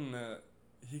 we can,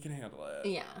 he can handle it.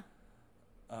 Yeah.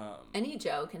 Any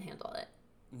Joe can handle it.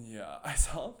 Yeah, I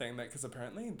saw a thing that, because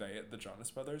apparently the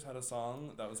Jonas Brothers had a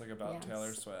song that was like about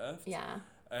Taylor Swift. Yeah.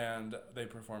 And they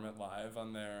perform it live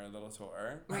on their little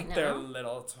tour. Right now? Their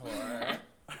little tour.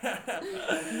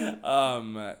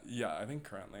 Yeah, I think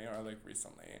currently or like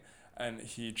recently. And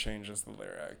he changes the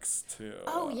lyrics to...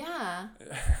 Oh, yeah.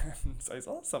 So I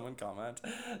saw someone comment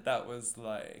that was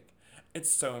like, it's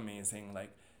so amazing,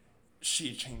 like,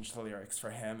 she changed the lyrics for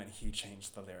him and he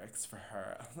changed the lyrics for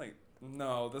her. I'm like,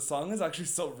 no, the song is actually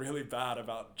still really bad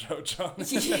about Joe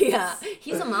Jonas. Yeah,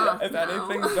 he's a moth If now.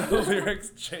 anything, the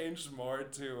lyrics changed more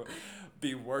to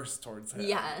be worse towards him.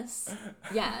 Yes.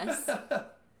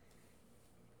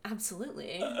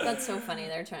 Absolutely. That's so funny.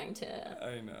 They're trying to...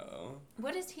 I know.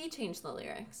 What does he change the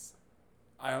lyrics?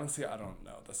 I honestly, I don't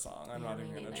know the song. I'm not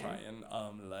even going to try and,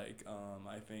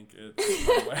 I think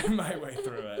it's my way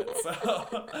through it. So,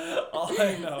 all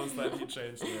I know is that he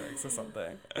changed the lyrics to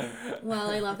something. Well,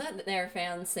 I love that their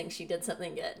fans think she did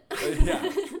something good.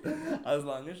 Yeah. As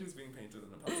long as she's being painted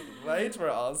in a positive light, we're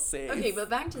all safe. Okay, but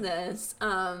back to this.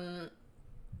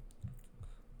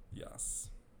 Yes.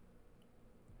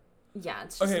 Yeah,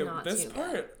 it's just not this too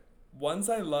part... good. Ones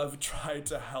I love tried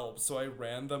to help, so I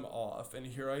ran them off, and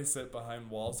here I sit behind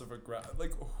walls of regret.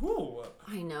 Like, who?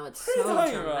 I know, it's What are you so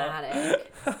talking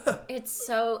dramatic. It's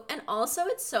so, and also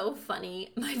it's so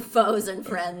funny. My foes and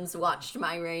friends watched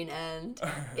my reign end.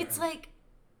 It's like,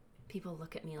 people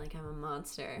look at me like I'm a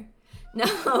monster.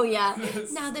 No, yeah.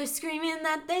 Now they're screaming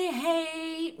that they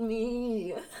hate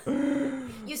me.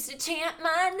 Used to chant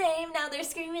my name, now they're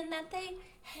screaming that they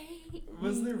hate me.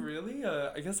 Was there really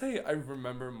I guess I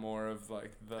remember more of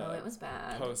like the it was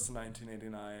bad. Post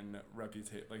 1989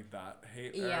 reputation, like that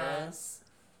hate Yes.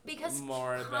 Because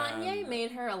more Kanye than...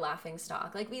 made her a laughing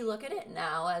stock. Like, we look at it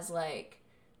now as like,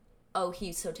 oh,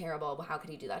 he's so terrible, how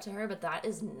could he do that to her? But that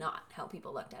is not how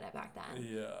people looked at it back then.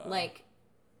 Yeah. Like,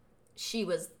 she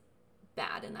was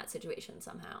bad in that situation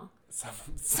somehow.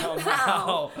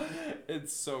 Somehow.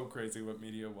 It's so crazy what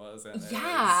media was and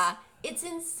yeah, it's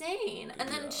insane. And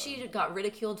then she got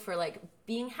ridiculed for like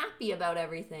being happy about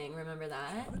everything. Remember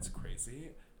that? It's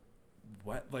crazy.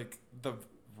 What, like, the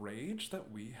rage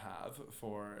that we have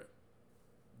for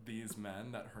these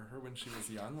men that hurt her when she was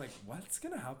young, like, what's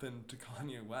gonna happen to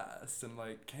Kanye West and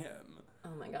like Kim? Oh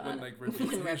my god. When like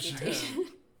reputation.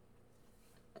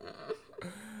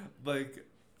 Like,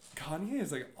 Kanye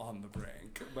is like on the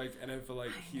brink, like, and if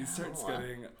like he starts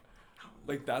getting,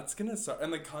 like, that's gonna start,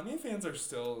 and like Kanye fans are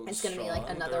still it's gonna strong. Be like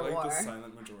another They're, like, war. the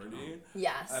silent majority.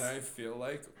 Yes. And I feel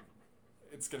like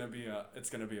it's gonna be a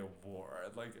war.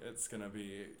 Like, it's gonna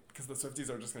be, because the Swifties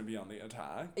are just gonna be on the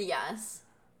attack. Yes.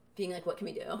 Being like, what can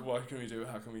we do? What can we do?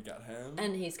 How can we get him?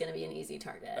 And he's gonna be an easy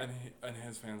target. And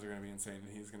his fans are gonna be insane,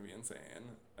 and he's gonna be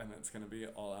insane, and it's gonna be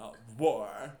all out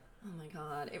war. Oh my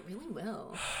god, it really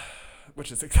will.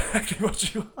 Which is exactly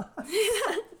what you want.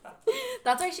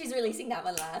 That's why she's releasing that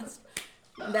one last.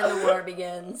 Then the war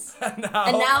begins.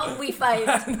 And now we fight.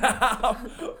 Now,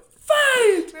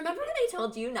 fight! Remember when I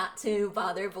told you not to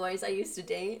bother boys I used to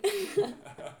date?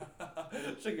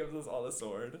 She gives us all a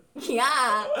sword.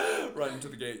 Yeah. Run to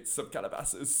the gates of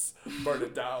Calabasas. Burn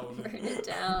it down. Burn it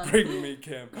down. Bring me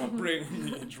Kim. Bring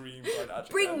me Dream Kardashian.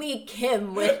 Bring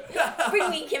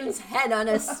me Kim's head on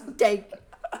a stake.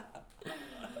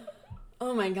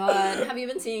 Oh my god. Have you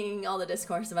been seeing all the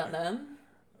discourse about them?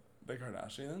 The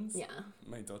Kardashians? Yeah.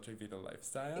 My Dolce Vita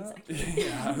lifestyle? Exactly.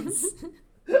 Yes.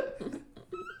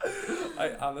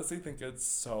 I honestly think it's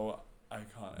so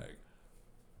iconic.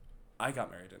 I got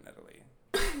married in Italy.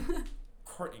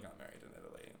 Courtney got married in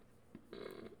Italy.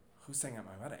 Who sang at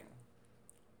my wedding?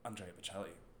 Andrea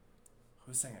Bocelli.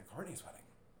 Who sang at Courtney's wedding?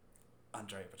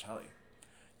 Andrea Bocelli.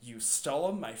 You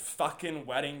stole my fucking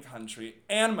wedding country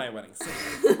and my wedding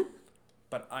singer.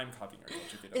 But I'm copying your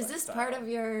Dolce Vita Is this lifestyle. part of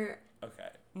your... Okay.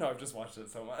 No, I've just watched it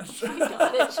so much. Oh my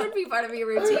god, it should be part of your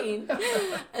routine.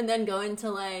 And then go into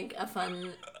like a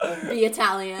fun... Be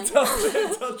Italian.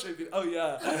 Dolce Vita. Oh,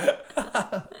 yeah.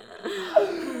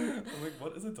 I'm like,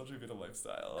 what is a Dolce Vita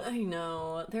lifestyle? I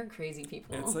know. They're crazy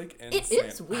people. It's like insane. It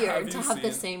is weird to have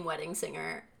the seen... same wedding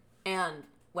singer and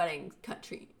wedding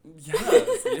country.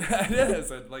 Yes, yeah, it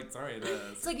is. It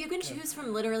is. It's like you can choose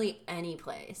from literally any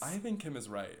place. I think Kim is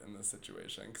right in this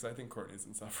situation because I think Courtney's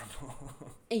insufferable.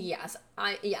 Yes,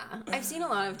 I've seen a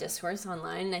lot of discourse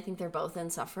online, and I think they're both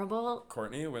insufferable.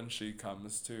 Courtney, when she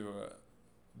comes to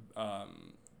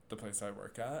the place I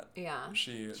work at,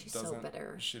 she's so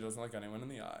bitter. She doesn't look anyone in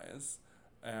the eyes,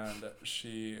 and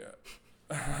she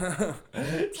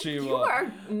you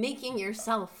are making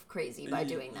yourself crazy by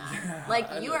doing that. Yeah,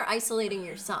 like, you are isolating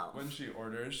yourself. When she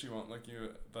orders, she won't look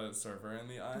the server in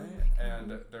the eye.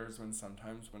 And there's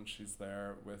sometimes when she's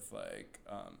there with, like,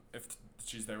 if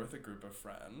she's there with a group of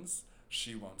friends,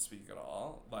 she won't speak at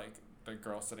all. Like, the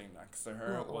girl sitting next to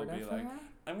her will be like,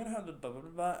 I'm gonna have the blah blah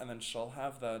blah, and then she'll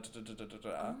have the da da da da da.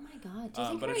 Oh my god! Do you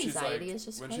think her anxiety is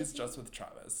just when crazy? She's just with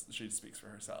Travis, she speaks for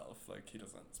herself. Like, he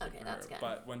doesn't speak for that's her. Good.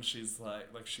 But when she's like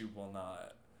she will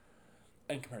not.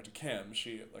 And compared to Kim,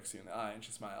 she looks you in the eye and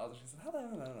she smiles and she says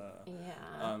hello.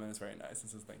 Yeah. And it's very nice and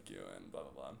says thank you and blah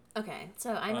blah blah. Okay,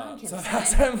 so I'm on Kim's side. So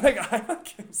that's why I'm like, I'm on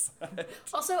Kim's side.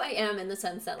 Also, I am in the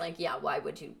sense that, like, yeah, why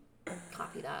would you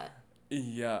copy that?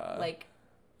 Yeah. Like,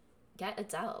 get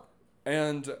Adele.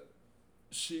 And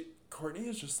Courtney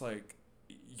is just like,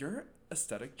 your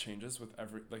aesthetic changes with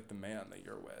the man that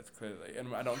you're with, clearly.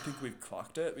 And I don't think we've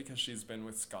clocked it because she's been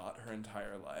with Scott her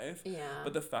entire life. Yeah.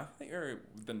 But the fact that you're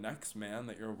the next man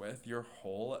that you're with, your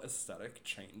whole aesthetic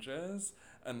changes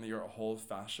and your whole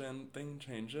fashion thing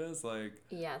changes. Like,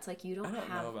 yeah, it's like you don't know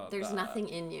have, about there's that. Nothing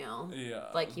in you. Yeah.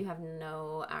 Like, you have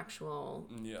no actual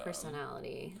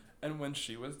personality. And when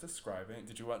she was describing,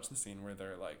 did you watch the scene where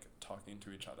they're, like, talking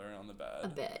to each other on the bed? A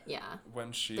bit, yeah.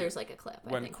 There's, like, a clip,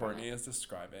 when Courtney is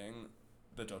describing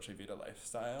the Dolce Vita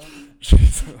lifestyle,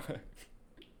 she's like,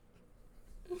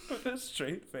 with a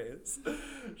straight face,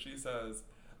 she says,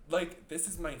 like, this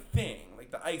is my thing,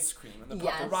 like the ice cream and the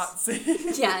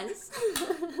paparazzi. Yes.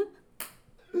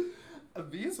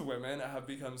 These women have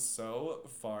become so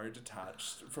far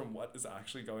detached from what is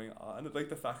actually going on. Like,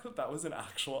 the fact that was an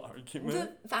actual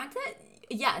argument. The fact that,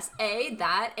 yes,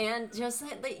 that, and just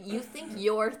that you think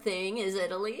your thing is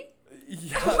Italy.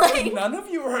 Yeah, like, none of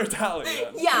you are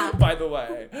Italian. Yeah. By the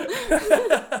way.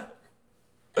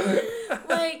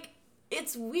 Like,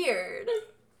 it's weird.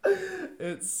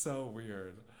 It's so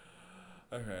weird.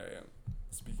 Okay,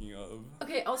 speaking of.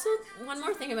 Okay, also, one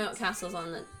more thing about Castles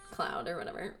on the Cloud or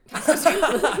whatever.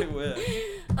 I wish.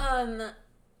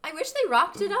 I wish they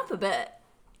rocked it up a bit.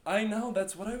 I know,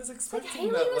 that's what I was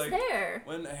expecting. Like, Haley was there.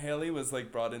 When Haley was,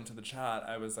 like, brought into the chat,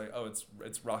 I was like, oh,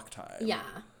 it's rock time. Yeah.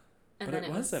 And but then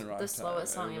it wasn't rock time. The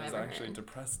slowest song I've ever heard. It was actually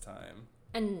depressed time.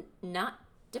 And not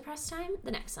depressed time,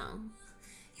 the next song.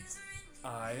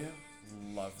 I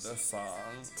love this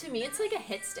song. To me, it's like a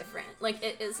hits different. Like,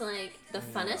 it is like the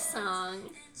funnest song.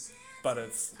 But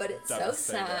it's so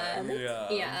sad.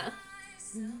 Yeah. Yeah.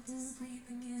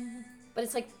 But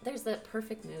it's like, there's the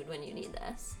perfect mood when you need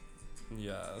this.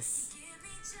 Yes.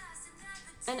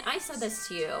 And I said this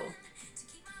to you,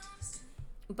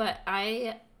 but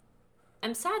I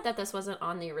am sad that this wasn't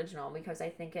on the original because I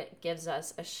think it gives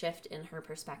us a shift in her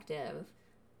perspective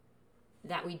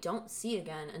that we don't see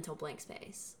again until Blank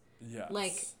Space. Yes.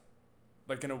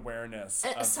 Like an awareness.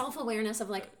 A self-awareness of,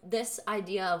 like, this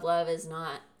idea of love is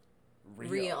not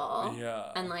real.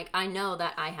 Yeah. And, like, I know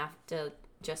that I have to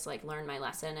just, like, learn my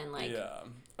lesson and, like... Yeah.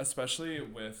 Especially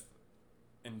with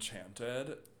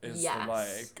Enchanted is,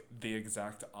 like, the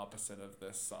exact opposite of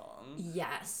this song.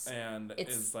 Yes. And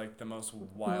it's like, the most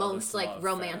wildest like,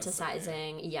 romanticizing.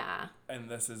 Fantasy. Yeah. And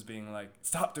this is being like,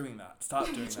 stop doing that. Stop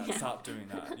doing that. Stop doing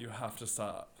that. You have to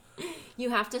stop. You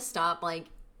have to stop, like,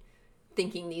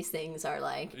 thinking these things are,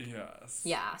 like... Yes.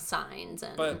 Yeah, signs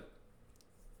and... But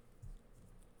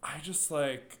I just,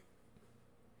 like...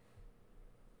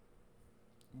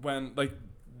 When, like,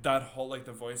 that whole, like,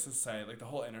 the voices say, like, the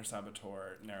whole inner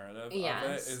saboteur narrative of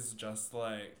it is just,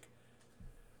 like...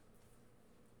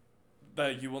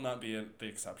 That you will not be the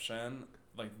exception.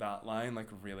 Like, that line, like,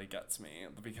 really gets me.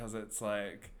 Because it's,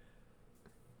 like...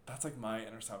 That's, like, my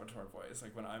inner saboteur voice.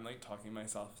 Like, when I'm, like, talking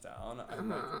myself down, I'm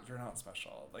like, you're not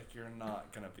special. Like, you're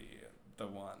not gonna be the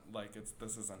one. Like,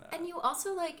 this isn't it. And you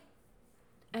also, like...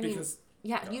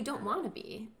 you don't want to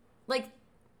be. Like,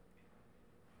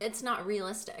 it's not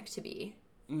realistic to be.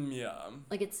 Yeah.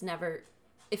 Like, it's never...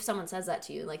 If someone says that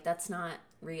to you, like, that's not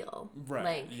real. Right.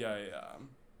 Like, yeah.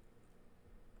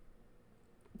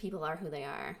 People are who they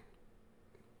are.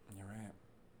 You're right.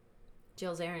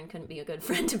 Jill Zarin couldn't be a good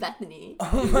friend to Bethany.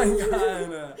 Oh my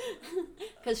god.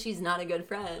 Because she's not a good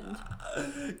friend.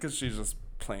 Because she's just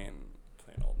plain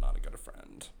old not a good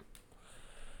friend.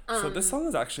 So this song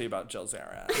is actually about Jill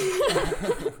Zarin.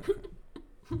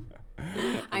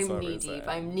 I'm knee deep.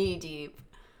 I'm knee deep.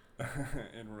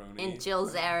 In Roni. In Jill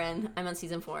Zarin. I'm on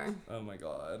season 4. Oh my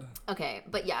god. Okay,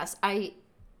 but yes, I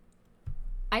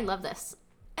love this.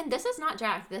 And this is not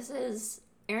Jack. This is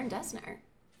Aaron Dessner.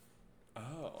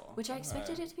 Oh. Which I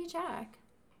expected it to be Jack.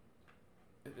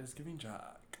 It is giving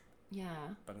Jack. Yeah.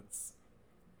 But I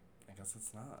guess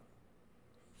it's not.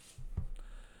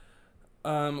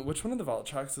 Which one of the vault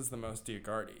tracks is the most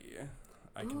Diagardi?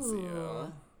 I can see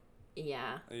you.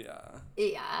 Yeah. Yeah.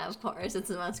 Yeah, of course. It's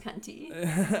the most cunty.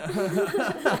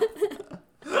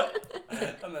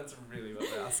 And that's really what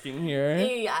we're asking here.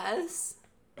 Yes.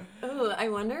 Oh, I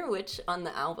wonder which on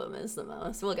the album is the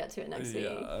most. We'll get to it next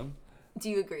week. Do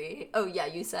you agree? Oh, yeah,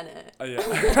 you said it.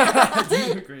 Yeah. Do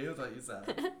you agree with what you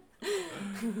said?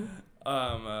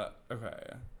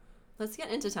 Okay. Let's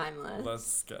get into Timeless.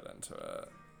 Let's get into it.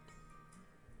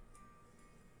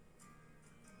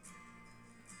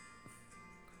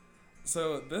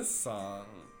 So this song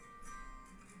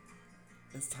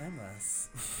is timeless.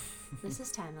 This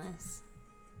is timeless.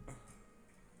 Down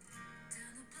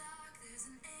the block, there's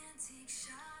an antique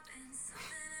shop, and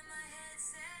something in my head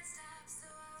said stop. So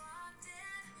I walked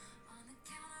in. On the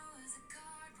counter was a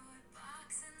cardboard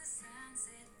box, and the sign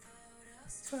said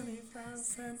photos. 25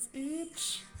 cents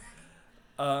each.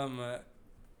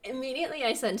 Immediately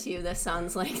I said to you, this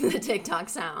sounds like the TikTok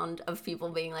sound of people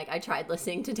being like, I tried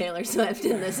listening to Taylor Swift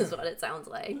and this is what it sounds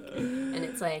like. And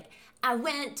it's like, I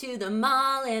went to the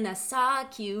mall and I saw a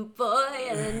cute boy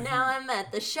and now I'm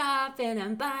at the shop and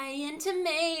I'm buying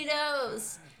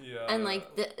tomatoes. Yeah. And like,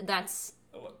 that's...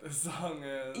 what this song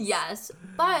is. Yes,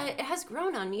 but it has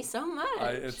grown on me so much.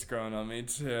 It's grown on me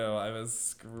too. I was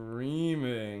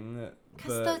screaming.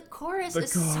 Because the chorus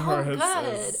is so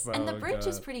good. And the bridge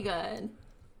is pretty good.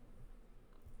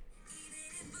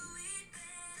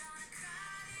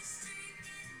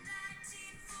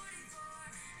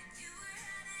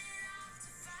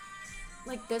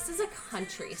 Like, this is a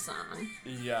country song.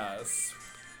 Yes.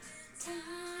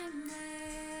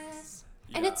 Timeless.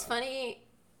 Yeah. And it's funny,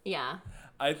 yeah.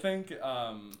 I think,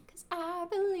 'Cause I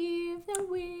believe that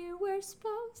we were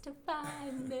supposed to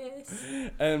find this.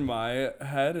 in my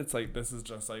head, it's like, this is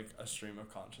just like a stream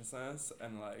of consciousness,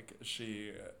 and like,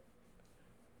 she...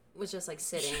 Was just like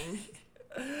sitting.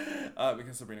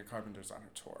 because Sabrina Carpenter's on her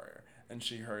tour, and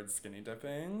she heard Skinny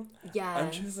Dipping. Yes.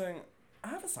 And she was saying, I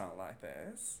have a song like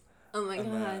this. Oh my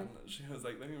and god. then she was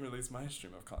like, let me release my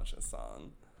stream of conscious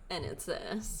song. And it's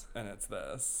this. And it's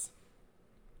this.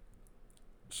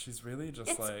 She's really just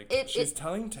It's- she's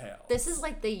telling tales. This is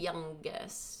like the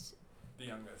youngest. The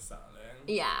youngest sounding.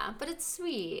 Yeah, but it's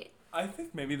sweet. I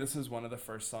think maybe this is one of the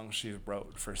first songs she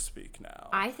wrote for Speak Now.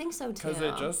 I think so too.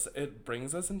 Because it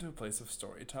brings us into a place of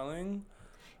storytelling.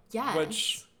 Yes.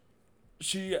 Which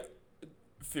she...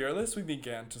 Fearless, we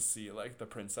began to see like the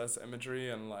princess imagery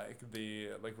and like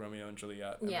the like Romeo and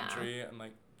Juliet imagery and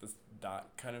like that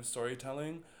kind of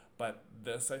storytelling, but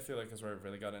this I feel like is where it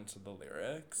really got into the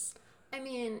lyrics. I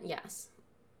mean, yes.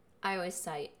 I always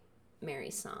cite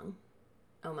Mary's song.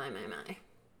 Oh my my my.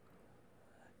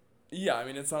 Yeah, I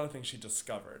mean it's not a thing she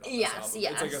discovered on Yes, this album.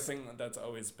 yes. It's like a thing that's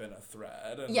always been a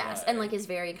thread. And Yes, and like is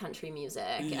very country music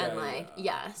and like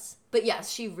yes. But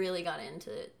yes, she really got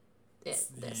into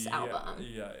this album.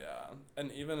 Yeah.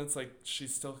 And even it's like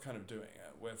she's still kind of doing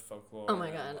it with folklore. Oh my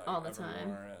god, and, like, all the Evermore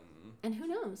time. And who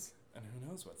knows? And who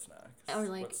knows what's next? Or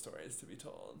like what stories to be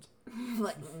told.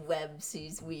 like web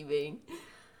she's weaving.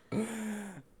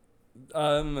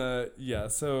 Yeah,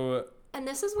 so And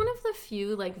this is one of the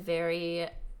few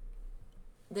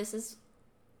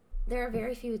there are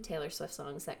very few Taylor Swift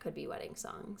songs that could be wedding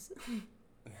songs.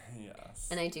 yes.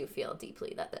 And I do feel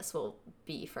deeply that this will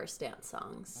be first dance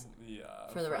songs. Yeah.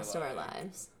 For the rest of our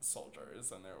lives.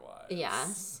 Soldiers and their wives.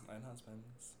 Yes. And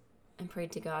husbands. And pray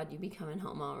to God you be coming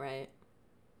home all right.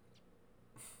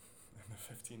 In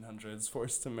the 1500s,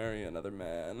 forced to marry another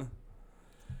man.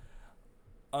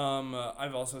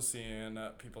 I've also seen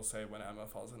people say when Emma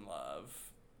falls in love.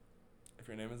 If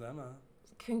your name is Emma.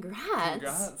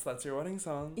 Congrats. That's your wedding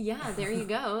song. Yeah, there you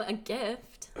go. A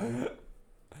gift.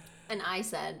 And I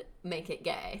said, make it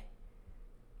gay.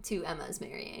 2 Emmas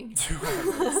marrying. 2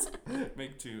 Emmas.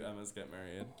 Make 2 Emmas get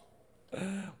married.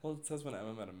 Well, it says when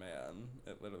Emma met a man.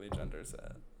 It literally genders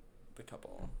it. The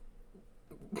couple.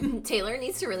 Taylor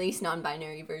needs to release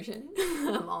non-binary version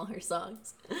of all her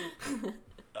songs.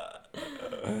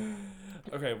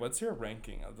 Okay, what's your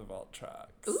ranking of the vault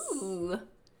tracks? Ooh.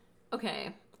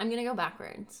 Okay, I'm gonna go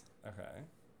backwards. Okay.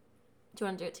 Do you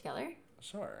want to do it together?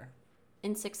 Sure.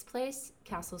 In 6th place,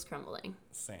 Castles Crumbling.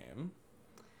 Same.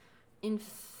 In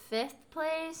 5th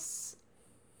place,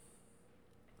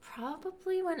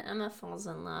 probably When Emma Falls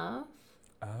in Love.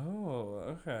 Oh,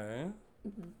 okay.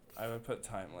 I would put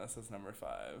Timeless as number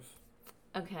 5.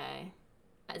 Okay.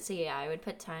 So yeah, I would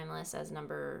put Timeless as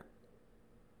number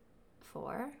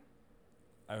 4.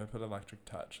 I would put Electric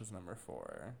Touch as number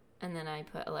 4. And then I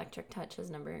put Electric Touch as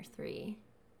number 3.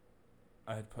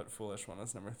 I'd put Foolish One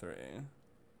as number 3.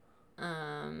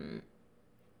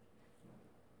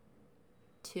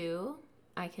 2,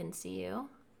 I Can See You.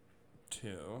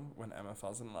 2, When Emma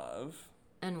Falls in Love.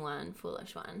 And 1,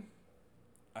 Foolish One.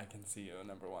 I Can See You,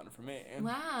 number 1 for me.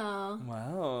 Wow.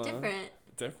 Wow.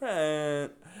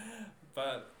 Different.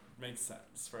 But makes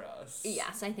sense for us.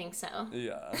 Yes, I think so.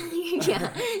 Yeah.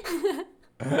 Yeah.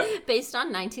 Based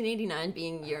on 1989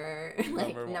 being your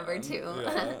number 2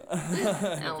 Yeah.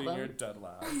 album. Being your dead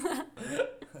last.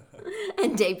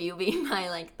 And Debut being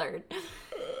my 3rd.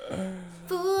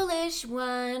 Foolish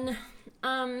One.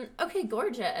 Okay,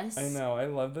 gorgeous. I know. I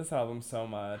love this album so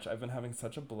much. I've been having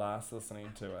such a blast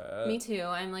listening to it. Me too.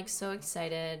 I'm so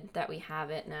excited that we have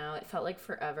it now. It felt like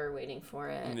forever waiting for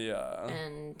it. Yeah.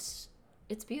 And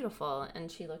it's beautiful,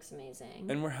 and she looks amazing.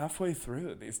 And we're halfway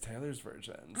through these Taylor's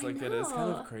versions. I It is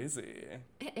kind know. of crazy.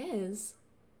 It is.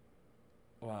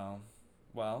 Wow.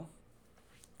 Well.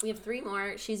 We have 3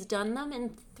 more. She's done them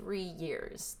in 3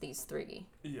 years, these 3.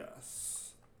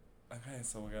 Yes. Okay,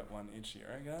 so we'll get 1 each year,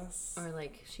 I guess. Or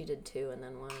she did 2 and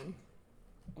then 1.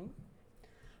 Mm.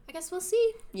 I guess we'll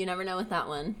see. You never know with that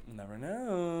one. Never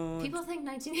know. People think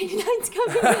 1989's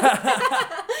coming.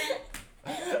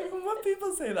 What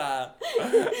people say that?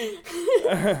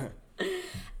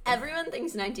 Everyone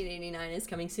thinks 1989 is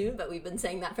coming soon, but we've been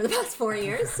saying that for the past 4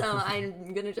 years, so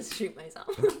I'm gonna just shoot myself.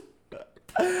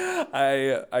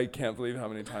 I can't believe how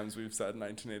many times we've said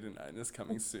 1989 is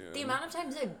coming soon. The amount of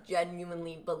times I've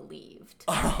genuinely believed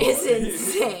is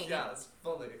insane. Yes,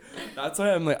 fully. That's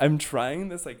why I'm trying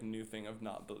this new thing of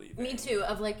not believing. Me too,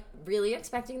 of really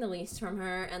expecting the least from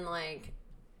her and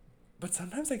But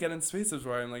sometimes I get in spaces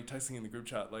where I'm texting in the group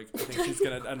chat, I think she's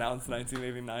gonna announce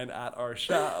 1989 at our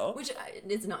show. which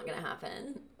is not gonna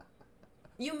happen.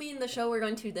 You mean the show we're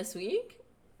going to this week?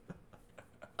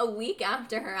 A week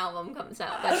after her album comes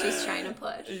out that she's trying to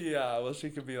push. Yeah, well, she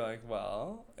could be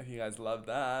well, if you guys love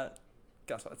that,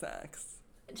 guess what's next?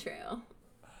 True.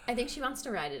 I think she wants to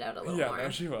ride it out a little Yeah, more. no,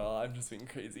 she will. I'm just being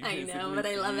crazy. I know, but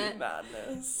I love it.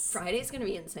 Madness. Friday's gonna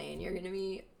be insane. You're gonna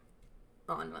be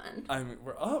on one.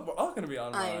 We're all gonna be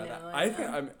on one. I know. I think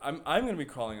I'm gonna be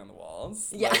crawling on the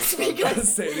walls. Yes, of because the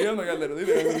stadium. I literally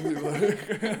there.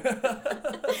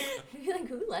 You're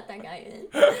who let that guy in?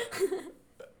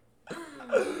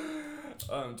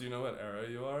 Do you know what era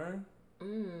you are?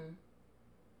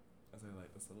 As I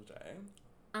light this little J.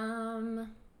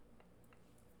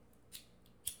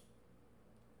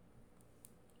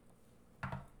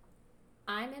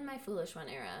 I'm in my Foolish One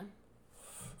era.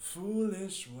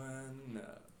 Foolish One.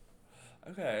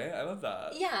 Okay, I love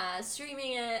that. Yeah,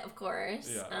 streaming it, of course.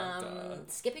 Yeah,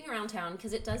 skipping around town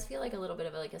because it does feel like a little bit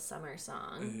of a summer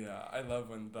song. Yeah, I love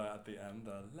when at the end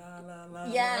the la la la.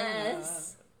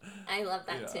 Yes, la, la. I love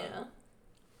that Yeah. too.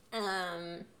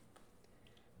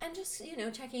 And just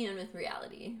checking in with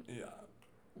reality. Yeah.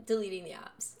 Deleting the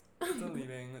apps. delete.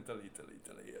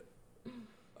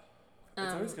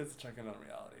 It's always good to check in on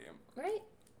reality. Right.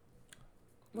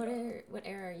 What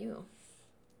era are you?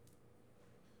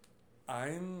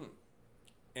 I'm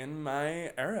in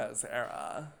my era's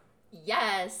era.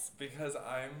 Yes. Because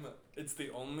it's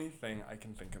the only thing I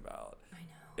can think about. I know.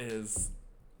 Is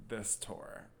this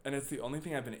tour. And it's the only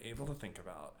thing I've been able to think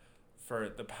about for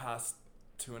the past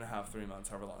 2.5, 3 months,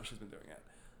 however long she's been doing it.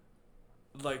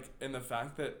 In the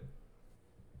fact that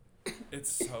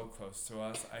it's so close to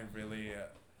us, I really,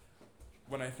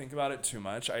 when I think about it too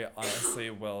much, I honestly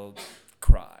will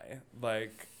cry.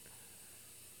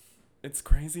 It's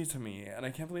crazy to me, and I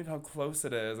can't believe how close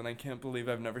it is, and I can't believe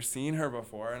I've never seen her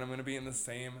before, and I'm going to be in the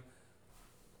same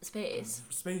space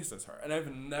as her. And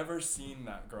I've never seen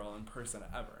that girl in person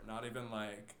ever. Not even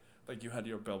you had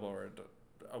your Billboard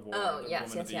award yes,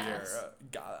 Woman of the yes. Year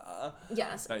gala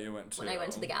Yes. that you went to. When I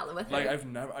went to the gala with her.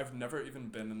 I've never even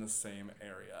been in the same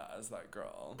area as that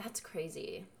girl. That's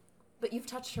crazy. But you've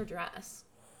touched her dress.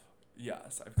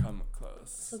 Yes, I've come close.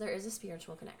 So there is a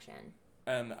spiritual connection.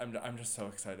 And I'm just so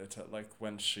excited to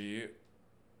when she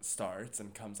starts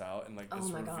and comes out and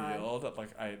is revealed that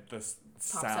this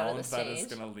Pops out of sound the that is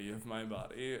stage. gonna leave my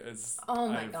body is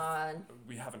God.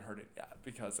 We haven't heard it yet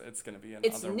because it's gonna be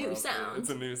It's new sound.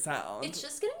 It's a new sound. It's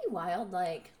just gonna be wild,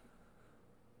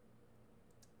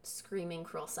 screaming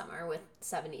Cruel Summer with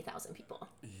 70,000 people.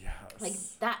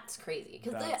 Yes. That's crazy.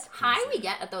 Because the That's high we crazy.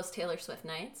 get at those Taylor Swift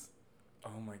nights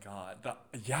Oh my god.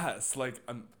 Yes, like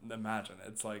imagine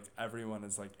it's like everyone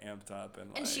is like amped up and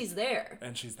like, And she's there.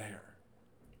 and she's there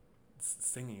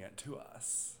singing it to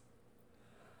us.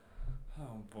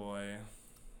 Oh boy.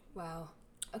 Wow.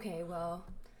 Okay, well,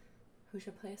 who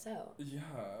should play us out?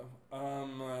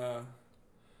 Yeah.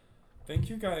 Thank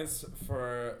you guys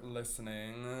for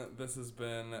listening. This has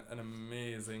been an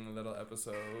amazing little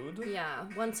episode. Yeah.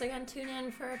 Once again, tune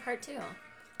in for part 2.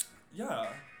 Yeah.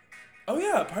 Oh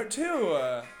yeah, part 2,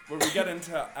 where we get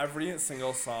into every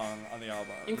single song on the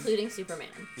album. Including Superman.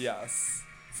 Yes.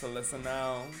 So listen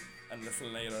now and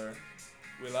listen later.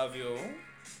 We love you.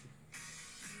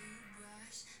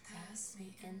 Brush past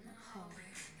me in the hallway.